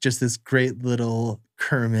got just this great little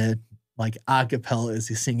Kermit, like a cappella as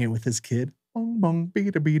he's singing with his kid. Bong, bong,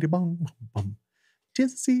 beady, beady, bong, bong, bong.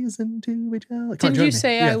 'tis the season to be jolly. Didn't you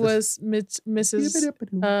say I was Mrs.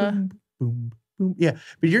 Boom, boom. Yeah,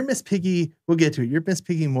 but you're Miss Piggy. We'll get to it. You're Miss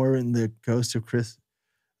Piggy more in the Ghost of Chris,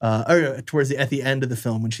 or at the end of the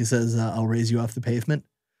film when she says, "I'll raise you off the pavement."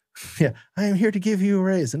 Yeah, I am here to give you a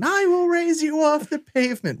raise, and I will raise you off the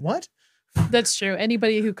pavement. What? That's true.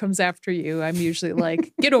 Anybody who comes after you, I'm usually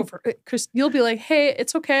like, get over it. Chris, you'll be like, hey,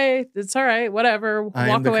 it's okay. It's all right. Whatever.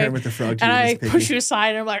 Walk away. With the frog and I push you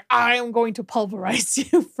aside and I'm like, I am going to pulverize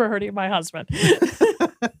you for hurting my husband.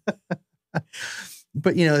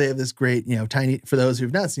 But, they have this great, tiny, for those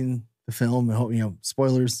who've not seen the film,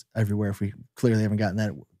 spoilers everywhere if we clearly haven't gotten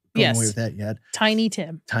that away with that yet. Tiny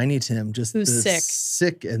Tim, just who's the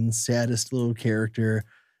sick and saddest little character.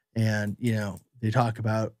 And, they talk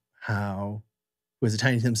about how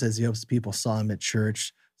Tiny Tim says he hopes people saw him at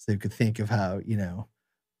church so they could think of how,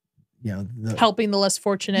 helping the less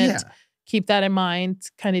fortunate. Yeah. Keep that in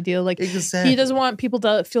mind, kind of deal. Like exactly. He doesn't want people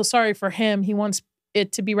to feel sorry for him. He wants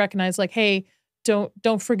it to be recognized like, hey,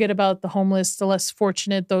 don't forget about the homeless, the less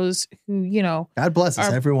fortunate, those who, God bless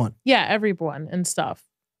us, everyone. Yeah, everyone and stuff.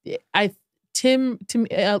 Tiny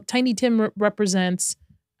Tim represents,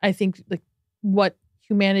 I think, like what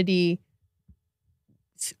humanity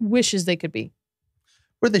wishes they could be.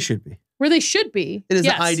 Where they should be. It is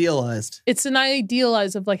idealized. It's an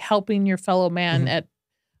idealized of like helping your fellow man at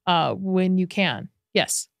when you can.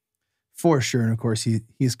 Yes. For sure. And of course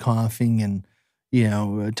he's coughing and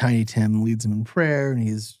Tiny Tim leads him in prayer and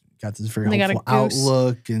he's got this very hopeful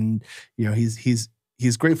outlook and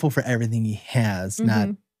he's grateful for everything he has, not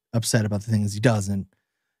upset about the things he doesn't.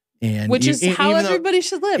 And which is how everybody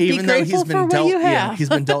should live. Be grateful for what you have. Yeah, he's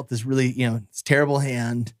been dealt this really, this terrible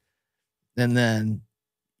hand. And then,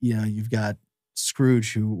 you've got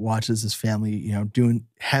Scrooge who watches his family,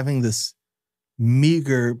 having this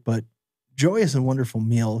meager but joyous and wonderful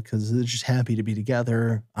meal because they're just happy to be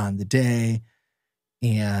together on the day.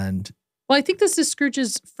 And well, I think this is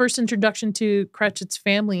Scrooge's first introduction to Cratchit's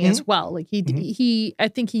family as well. Like he, I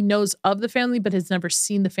think he knows of the family, but has never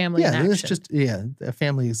seen the family in action. It's just, a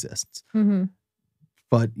family exists.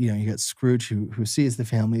 But, you got Scrooge who sees the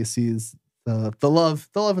family, sees the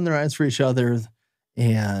love in their eyes for each other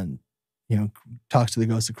and, talks to the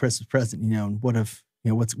ghost of Christmas present, and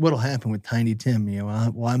what'll happen with Tiny Tim,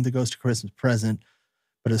 I'm the ghost of Christmas present.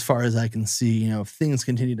 But as far as I can see, if things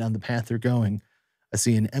continue down the path they're going, I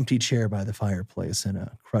see an empty chair by the fireplace and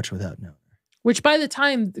a crutch without an owner. Which by the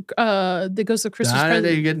time the Ghost of Christmas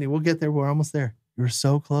Present... We'll get there. We're almost there. You're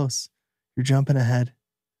so close. You're jumping ahead.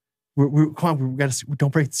 Come on, we got to...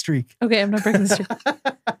 Don't break the streak. Okay, I'm not breaking the streak.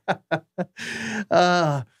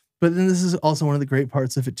 But then this is also one of the great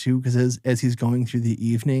parts of it too, because as he's going through the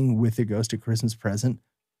evening with the Ghost of Christmas Present,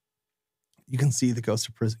 you can see the Ghost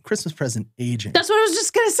of Christmas Present aging. That's what I was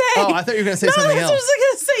just going to say. Oh, I thought you were going to say something else. That's what I was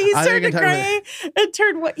going to say. He started gray and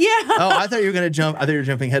turned what? Yeah. Oh, I thought you were going to jump. I thought you were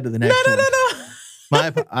jumping ahead to the next one.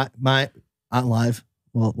 No. My on live.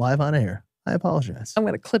 Well, live on air. I apologize. I'm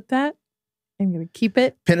going to clip that. I'm going to keep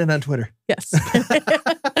it. Pin it on Twitter. Yes.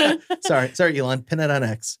 Sorry, Elon. Pin it on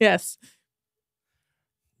X. Yes.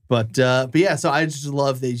 But yeah, so I just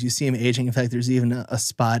love that you see him aging. In fact, there's even a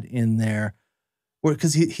spot in there where,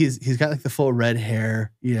 because he's got like the full red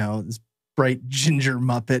hair, this bright ginger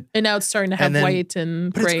Muppet, and now it's starting to have white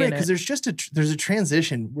and gray. But it's great because there's a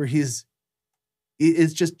transition where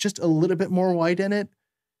it's just a little bit more white in it.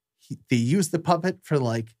 They use the puppet for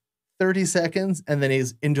like 30 seconds, and then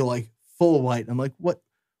he's into like full white. I'm like, what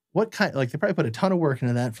kind? Like they probably put a ton of work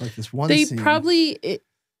into that for like this one. They scene. Probably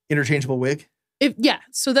interchangeable wig.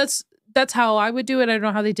 So that's how I would do it. I don't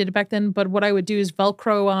know how they did it back then, but what I would do is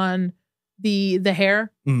Velcro on the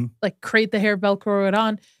hair, like create the hair, Velcro it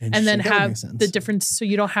on, and then have the difference. So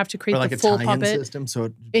you don't have to create like the full puppet system.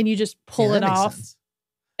 And you just pull it off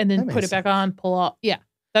and then put it back on, pull off. Yeah.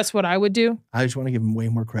 That's what I would do. I just want to give them way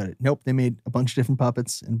more credit. Nope. They made a bunch of different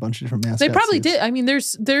puppets and a bunch of different mascots. They probably did. I mean,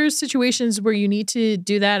 there's situations where you need to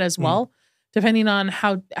do that as well, depending on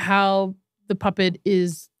how the puppet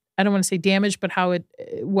is. I don't want to say damaged, but how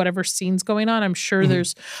whatever scene's going on. I'm sure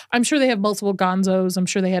I'm sure they have multiple Gonzos. I'm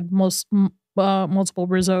sure they had multiple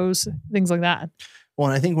Rizzos, things like that. Well,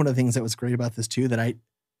 and I think one of the things that was great about this too, that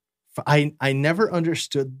I never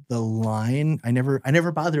understood the line. I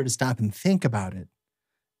never bothered to stop and think about it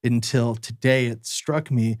until today. It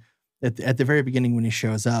struck me at the very beginning when he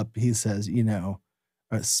shows up, he says,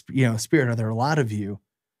 Spirit, are there a lot of you?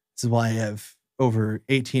 This is why I have over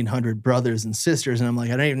 1,800 brothers and sisters. And I'm like,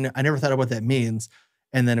 I never thought of what that means.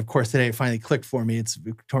 And then of course today it finally clicked for me. It's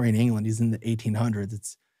Victorian England. He's in the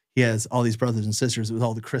 1800s. He has all these brothers and sisters with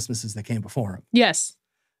all the Christmases that came before him. Yes.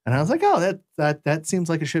 And I was like, oh, that seems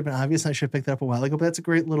like it should have been obvious. I should have picked that up a while ago. But it's a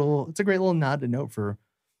great little nod to note for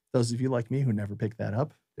those of you like me who never picked that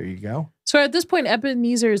up. There you go. So at this point,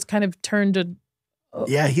 Ebenezer is kind of turned to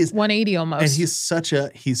he's 180 almost.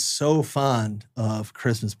 And he's so fond of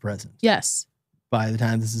Christmas presents. Yes. By the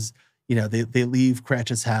time this is, they leave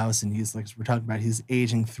Cratchit's house, and he's like, we're talking about, he's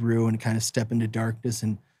aging through and kind of step into darkness,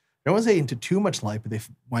 and I don't want to say into too much light, but they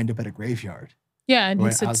wind up at a graveyard. Yeah, and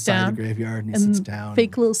he sits outside down. the graveyard, and he sits down.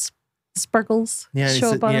 Fake little sparkles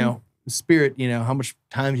show up on him. Spirit, how much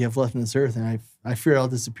time do you have left on this earth? And I fear I'll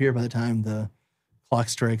disappear by the time the clock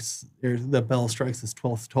strikes, or the bell strikes this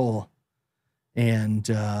 12th toll. And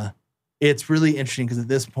it's really interesting because at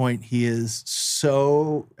this point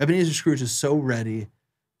Ebenezer Scrooge is so ready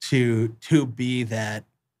to be that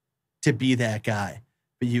guy.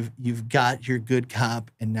 But you've got your good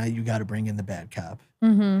cop, and now you got to bring in the bad cop.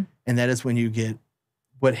 Mm-hmm. And that is when you get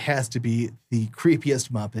what has to be the creepiest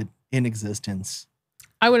Muppet in existence.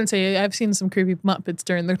 I wouldn't say I've seen some creepy Muppets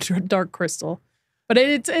during the Dark Crystal, but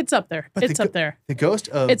it's up there. But it's up there. The ghost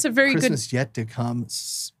of it's a very Christmas Yet to Come.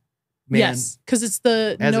 Man, yes, because it's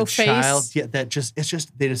the as no a face. Child, yeah,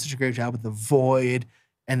 they did such a great job with the void,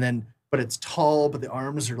 but it's tall, but the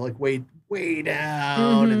arms are like way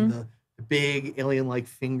down, Mm-hmm. and the big alien-like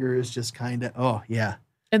fingers just kind of, oh yeah.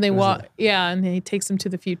 And they walk, and he takes them to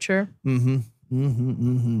the future. Mm-hmm. Mm-hmm.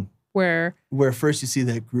 Mm-hmm. Where first you see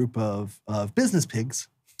that group of business pigs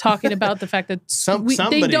talking about the fact that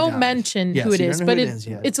they don't mention who it is, but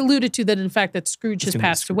it's alluded to that in fact that Scrooge has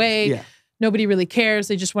passed away. Yeah. Nobody really cares.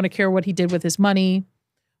 They just want to care what he did with his money.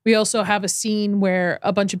 We also have a scene where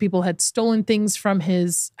a bunch of people had stolen things from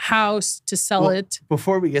his house to sell it.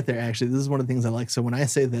 Before we get there, actually, this is one of the things I like. So when I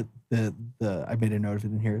say that I made a note of it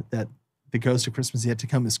in here, that the ghost of Christmas Yet to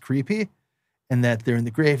Come is creepy, and that they're in the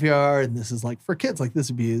graveyard, and this is like, for kids, like this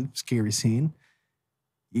would be a scary scene.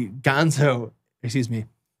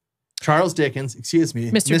 Charles Dickens,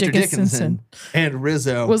 Mr. Dickinson, and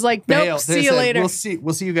Rizzo was like, nope, see you later.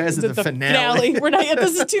 We'll see you guys at the finale. We're not yet.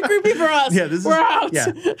 This is too creepy for us. Yeah, we're out. Yeah.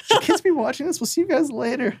 Should kids be watching this? We'll see you guys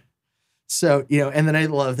later. So, and then I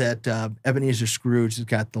love that Ebenezer Scrooge has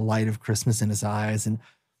got the light of Christmas in his eyes, and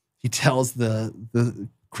he tells the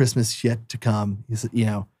Christmas Yet to Come. He's,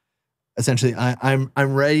 essentially, I'm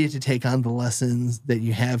ready to take on the lessons that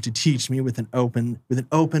you have to teach me with an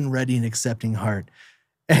open, ready, and accepting heart.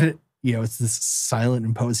 And it's this silent,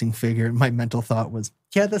 imposing figure. My mental thought was,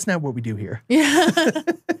 yeah, that's not what we do here. Yeah.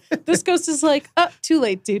 This ghost is like, oh, too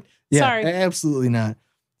late, dude. Sorry. Absolutely not.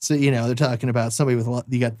 So, they're talking about somebody with a lot.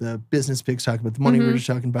 You got the business pigs talking about the money we were just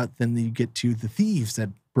talking about. Then you get to the thieves that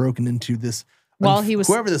broken into this,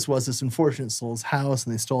 whoever this was, this unfortunate soul's house,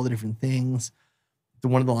 and they stole the different things.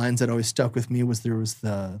 One of the lines that always stuck with me was there was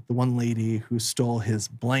the one lady who stole his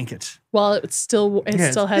blanket. Well, it still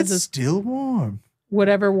has it's still warm.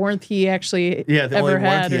 Whatever warmth he actually ever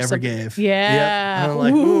had. Warmth he ever gave. Yeah. Yep. And I'm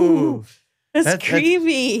like, ooh. That's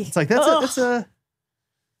creepy. It's like, that's a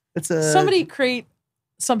somebody create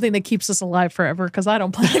something that keeps us alive forever, because I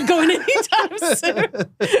don't plan on going anytime soon.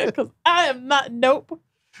 Because I am not, nope.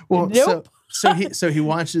 Well, nope. So he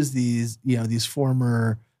watches these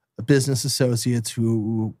former business associates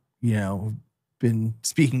who, been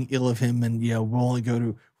speaking ill of him, and, will only go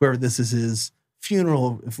to whoever this is his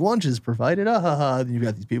funeral if lunch is provided. Then you've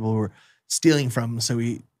got these people who are stealing from him. So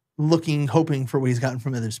hoping for what he's gotten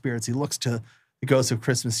from other spirits. He looks to the ghost of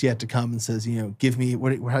Christmas Yet to Come and says, give me, how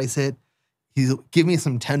do you say it? Give me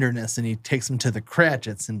some tenderness. And he takes him to the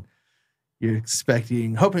Cratchits, and you're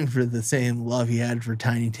hoping for the same love he had for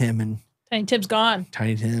Tiny Tim. And Tiny Tim's gone.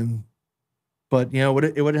 Tiny Tim. But, it would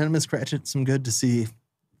have done Miss Cratchit some good to see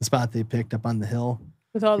the spot they picked up on the hill.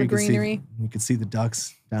 With all the greenery. You could see the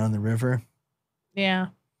ducks down in the river. Yeah.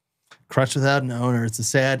 Crutch without an owner. It's a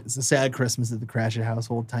sad Christmas at the Cratchit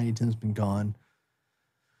household. Tiny Tim's been gone.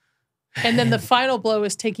 And then the final blow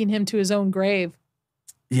is taking him to his own grave.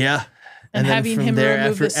 Yeah. And then having him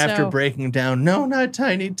remove the snow. After breaking down, no, not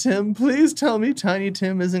Tiny Tim. Please tell me Tiny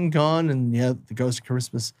Tim isn't gone. And the ghost of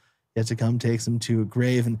Christmas Yet to Come takes him to a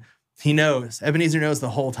grave, and he knows. Ebenezer knows the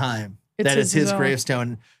whole time that it's his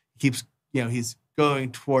gravestone. He keeps, he's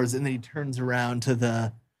going towards it, and then he turns around to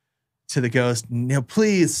the ghost.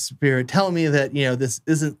 Please, spirit, tell me that this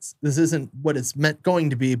isn't what it's going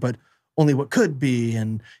to be, but only what could be.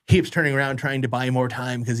 And he keeps turning around trying to buy more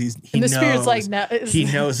time because he knows spirit's like, no, he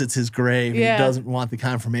knows it's his grave. Yeah. And he doesn't want the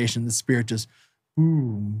confirmation. The spirit just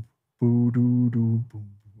boom, boo, doo, doo,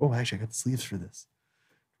 boom. Oh, actually, I got the sleeves for this.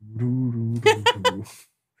 Doo, doo, doo, doo.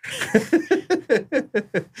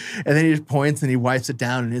 And then he just points and he wipes it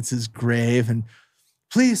down, and it's his grave. And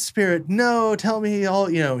please, spirit, no, tell me all.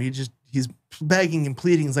 He he's begging and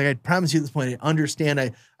pleading. He's like, I promise you at this point, I understand.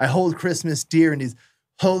 I hold Christmas dear. And he's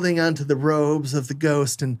holding onto the robes of the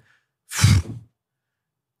ghost and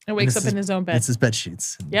wakes up in his own bed. It's his bed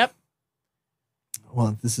sheets. Yep.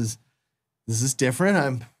 Well, this is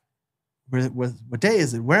different. What day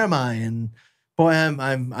is it? Where am I? And boy,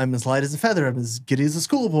 I'm as light as a feather. I'm as giddy as a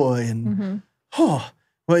schoolboy. And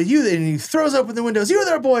well, and he throws open the windows. You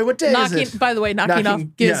there, boy? What day is it? By the way, knocking off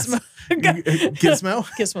Gizmo. Yes. Gizmo?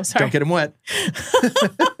 Gizmo, sorry. Don't get him wet.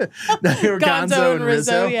 Gonzo and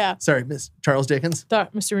Rizzo. Yeah. Sorry, Miss Charles Dickens.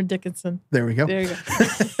 Mr. Dickinson. There we go. There you go.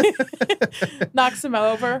 Knocks him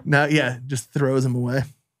over. No, yeah, just throws him away.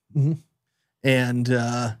 Mm-hmm. And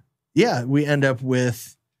we end up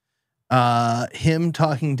with him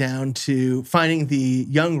talking down to finding the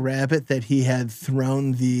young rabbit that he had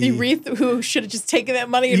thrown the wreath, who should have just taken that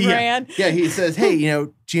money and ran. Yeah, he says, hey,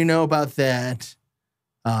 do you know about that?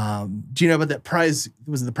 Do you know about that prize?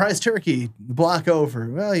 Was it the prize turkey the block over?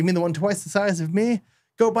 Well, you mean the one twice the size of me?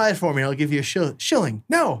 Go buy it for me. I'll give you a shilling.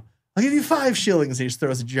 No, I'll give you 5 shillings. He just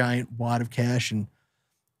throws a giant wad of cash. And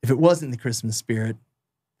if it wasn't the Christmas spirit,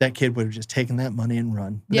 that kid would have just taken that money and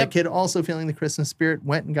run. But that kid, also feeling the Christmas spirit,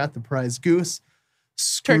 went and got the prize goose.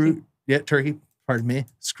 Turkey. Yeah, turkey. Pardon me.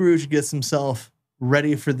 Scrooge gets himself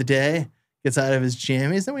ready for the day, gets out of his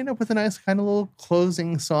jammies. Then we end up with a nice kind of little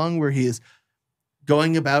closing song where he is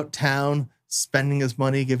going about town, spending his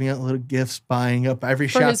money, giving out little gifts, buying up every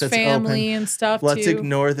for shop his that's family open. And stuff. Let's too.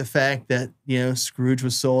 ignore the fact that, Scrooge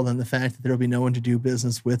was sold on the fact that there'll be no one to do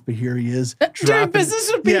business with, but here he is. Doing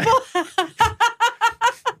business with people? Yeah.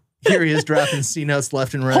 Here he is dropping C-notes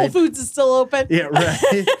left and right. Whole Foods is still open. Yeah,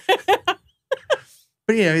 right.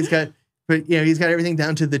 But he's got everything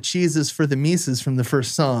down to the cheeses for the Mises from the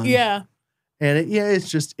first song. Yeah. And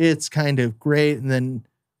it's kind of great. And then,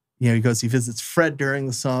 he visits Fred during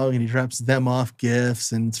the song and he drops them off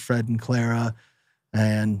gifts, and it's Fred and Clara.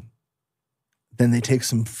 And then they take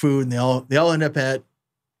some food and they all end up at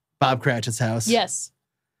Bob Cratchit's house. Yes.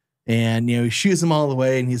 And, he shoos them all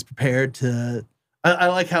away and he's prepared to, I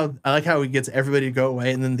like how he gets everybody to go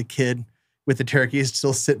away, and then the kid with the turkey is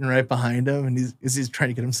still sitting right behind him, and he's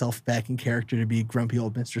trying to get himself back in character to be grumpy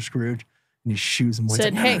old Mr. Scrooge, and he shoos him away.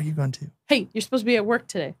 Said, like, hey, no, are you going to? Hey, you're supposed to be at work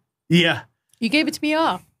today. Yeah. You gave it to me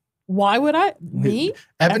off. Why would I? Me?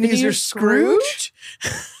 Ebenezer Scrooge?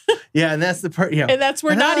 Yeah, and that's the part, And that's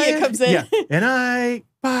where Nadia comes in. Yeah. And I,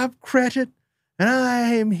 Bob Cratchit, and I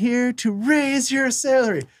am here to raise your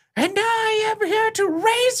salary. And I am here to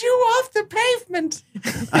raise you off the pavement.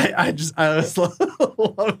 I just love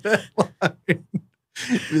that line.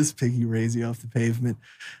 This piggy raise you off the pavement,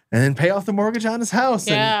 and then pay off the mortgage on his house.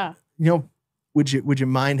 Yeah. And, would you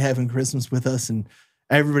mind having Christmas with us? And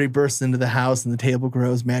everybody bursts into the house, and the table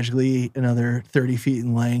grows magically another 30 feet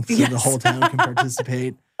in length, so the whole town can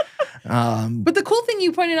participate. But the cool thing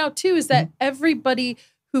you pointed out too is that everybody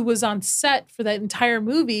who was on set for that entire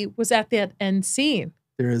movie was at that end scene.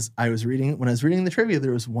 When I was reading the trivia,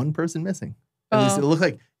 there was one person missing. At least it looked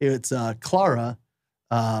like it's Clara,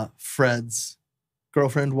 Fred's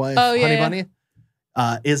girlfriend, wife, Honey Bunny,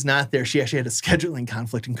 is not there. She actually had a scheduling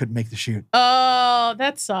conflict and couldn't make the shoot. Oh,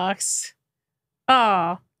 that sucks.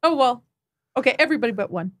 Oh well. Okay, everybody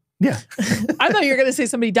but one. Yeah. I thought you were going to say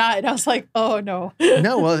somebody died. I was like, oh no.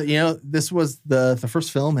 No, well, this was the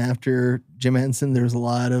first film after Jim Henson. There was a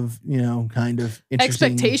lot of, kind of interesting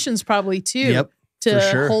expectations probably too. Yep.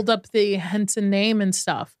 To hold up the Henson name and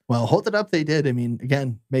stuff. Well, hold it up they did. I mean,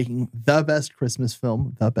 again, making the best Christmas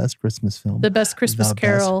film. The best Christmas Carol.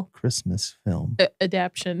 Best Christmas film.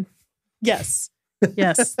 Adaption. Yes.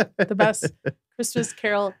 Yes. The best Christmas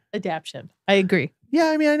Carol adaption. I agree.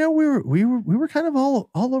 Yeah, I mean, I know we were kind of all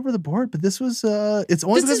over the board, but this was it's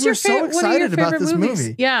only because we're so excited about this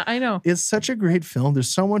movie. Yeah, I know. It's such a great film. There's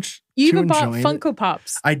so much You to even bought enjoy in Funko it.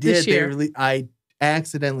 Pops. I did. This year. I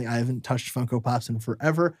haven't touched Funko Pops in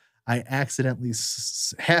forever. I accidentally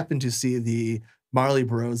happened to see the Marley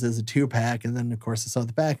Bros as a 2-pack, and then of course I saw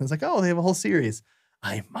the back and I was like, oh, they have a whole series.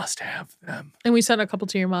 I must have them. And we sent a couple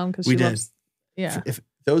to your mom because she loves. Yeah. If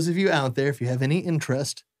those of you out there, if you have any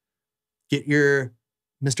interest, get your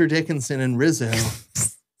Mr. Dickinson and Rizzo.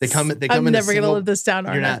 They come I'm in never a gonna live this down.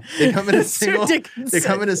 You're not. They come in a single. Dickinson. They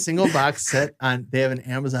come in a single box set. They have an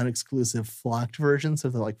Amazon exclusive flocked version, so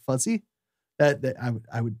they're like fuzzy. That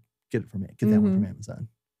I would get it from that one from Amazon.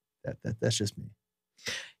 That's just me.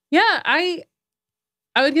 Yeah,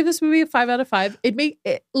 I would give this movie a 5 out of 5.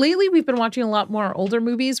 Lately we've been watching a lot more older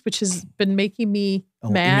movies, which has been making me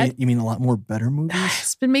mad. You mean a lot more better movies?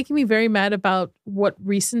 It's been making me very mad about what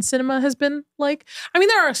recent cinema has been like. I mean,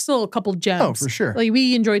 there are still a couple gems. Oh, for sure. Like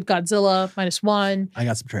we enjoyed Godzilla -1. I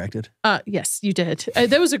got subtracted. Yes, you did.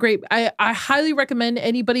 That was a great. I highly recommend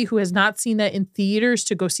anybody who has not seen that in theaters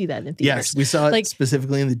to go see that in theaters. Yes, we saw it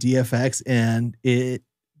specifically in the DFX, and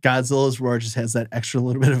Godzilla's roar just has that extra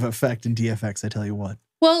little bit of effect in DFX. I tell you what.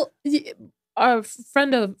 Well, our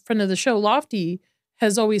friend of the show, Lofty,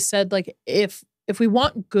 has always said like if we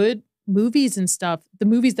want good movies and stuff, the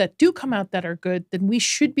movies that do come out that are good, then we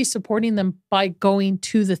should be supporting them by going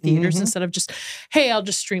to the theaters instead of just, hey, I'll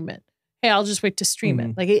just stream it. Hey, I'll just wait to stream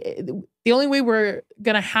it. Like the only way we're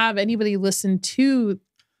gonna have anybody listen to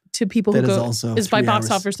people who go is by box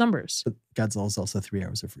office numbers. But Godzilla is also 3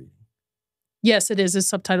 hours of reading. Yes, it is as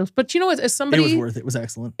subtitles. But you know what? As somebody, it was worth it. It was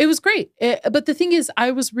excellent. It was great. But the thing is,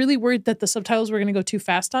 I was really worried that the subtitles were going to go too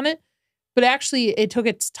fast on it. But actually, it took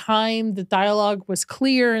its time. The dialogue was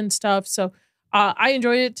clear and stuff. So I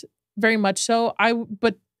enjoyed it very much so.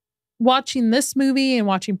 But watching this movie and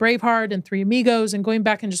watching Braveheart and Three Amigos and going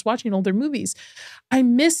back and just watching older movies, I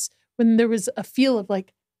miss when there was a feel of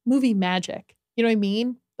like movie magic. You know what I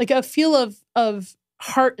mean? Like a feel of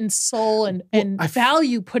heart and soul and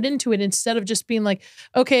value put into it instead of just being like,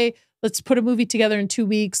 okay, let's put a movie together in 2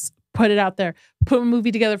 weeks, put it out there, put a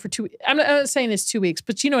movie together for 2 weeks. I'm not saying it's 2 weeks,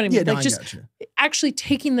 but you know what I mean? Yeah, like just actually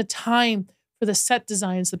taking the time for the set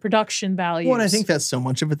designs, the production values. Well, and I think that's so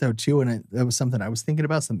much of it though too. And that was something I was thinking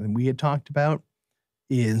about, something we had talked about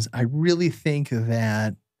is I really think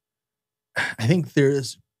that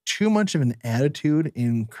there's too much of an attitude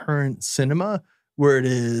in current cinema where it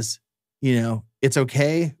is, it's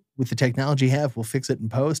okay with the technology you have. We'll fix it in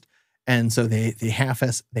post. And so they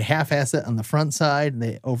half-ass it on the front side, and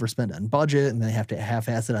they overspend on budget, and they have to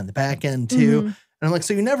half-ass it on the back end too. And I'm like,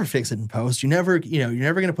 so you never fix it in post. You're never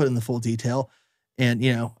going to put in the full detail. And,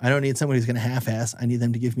 I don't need somebody who's going to half-ass. I need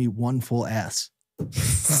them to give me one full ass.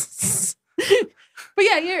 But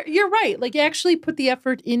yeah, you're right. Like you actually put the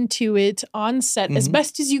effort into it on set as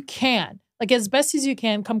best as you can. Like as best as you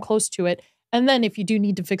can, come close to it. And then if you do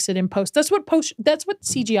need to fix it in post, that's what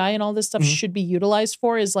CGI and all this stuff should be utilized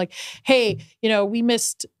for is like, hey, we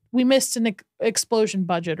missed an explosion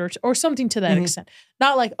budget or something to that extent.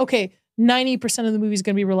 Not like, okay, 90% of the movie is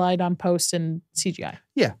going to be relied on post and CGI.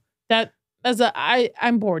 Yeah.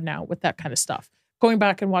 I'm bored now with that kind of stuff. Going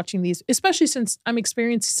back and watching these, especially since I'm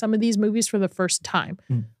experiencing some of these movies for the first time,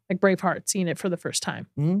 like Braveheart, seeing it for the first time.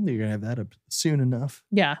 You're going to have that up soon enough.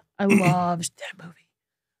 Yeah. I loved that movie.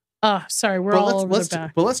 Sorry, we're all over the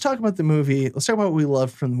back. But let's talk about the movie. Let's talk about what we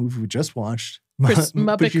loved from the movie we just watched.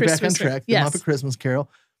 Muppet Christmas back on track. The Muppet Christmas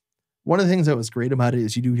Carol. One of the things that was great about it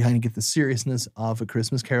is you do kind of get the seriousness of A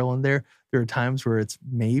Christmas Carol in there. There are times where it's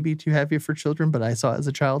maybe too heavy for children, but I saw it as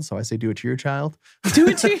a child, so I say do it to your child. Do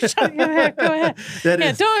it to your child. Go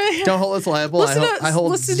ahead. Don't hold us liable. I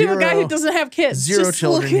hold listen to a guy who doesn't have kids. Zero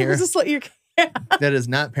children here. Just let your That is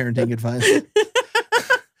not parenting advice.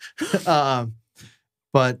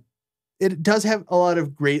 But it does have a lot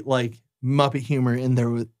of great like Muppet humor in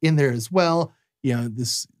there as well.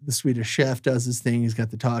 The Swedish chef does his thing. He's got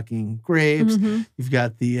the talking grapes. You've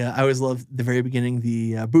got the I always love the very beginning,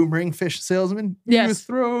 the boomerang fish salesman. Yes. You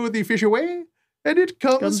throw the fish away and it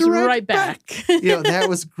comes right back. That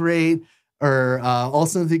was great. Or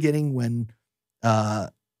also in the beginning when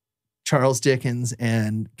Charles Dickens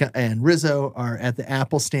and Rizzo are at the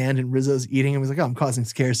apple stand and Rizzo's eating and he's like, oh, I'm causing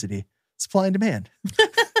scarcity. Supply and demand.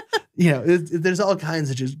 There's all kinds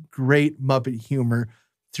of just great Muppet humor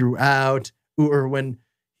throughout. Or when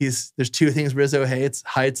there's two things Rizzo hates,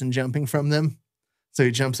 heights and jumping from them. So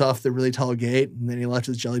he jumps off the really tall gate and then he left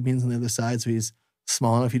his jelly beans on the other side. So he's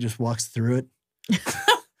small enough. He just walks through it.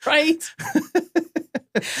 Right.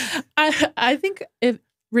 I think if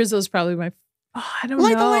Rizzo's probably I don't know.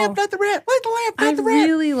 Light the lamp, not the rat. Light the lamp, not the rat. I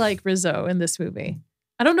really like Rizzo in this movie.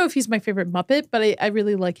 I don't know if he's my favorite Muppet, but I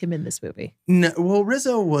really like him in this movie. No, well,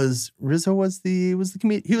 Rizzo was the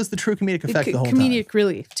comedic. He was the true comedic effect the whole time. Comedic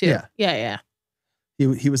relief too. Yeah.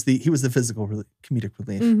 He was the physical comedic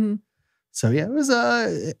relief. So yeah, it was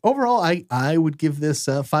overall. I would give this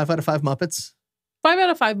 5 out of 5 Muppets. 5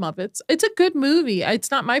 out of 5 Muppets. It's a good movie.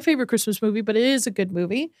 It's not my favorite Christmas movie, but it is a good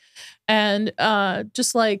movie. And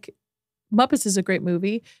just like Muppets is a great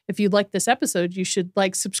movie. If you like this episode, you should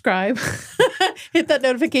subscribe, hit that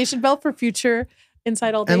notification bell for future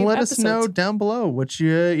Inside All Day and let episodes. us know down below what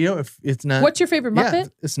if it's not. What's your favorite Muppet? Yeah,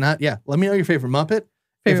 it's not. Yeah, let me know your favorite Muppet.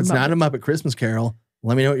 If it's not a Muppet Christmas Carol,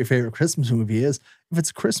 let me know what your favorite Christmas movie is. If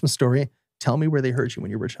it's a Christmas Story, tell me where they hurt you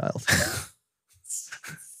when you were a child.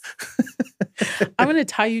 I'm going to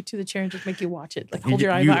tie you to the chair and just make you watch it. Like hold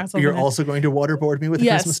your eyebrows over You're it. also going to waterboard me with a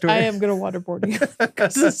Christmas story? Yes, I am going to waterboard you with a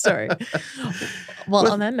Christmas story.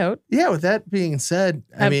 Well, on that note. Yeah, with that being said,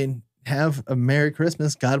 I mean, have a Merry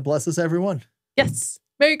Christmas. God bless us, everyone. Yes.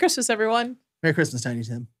 Merry Christmas, everyone. Merry Christmas, Tiny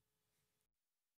Tim.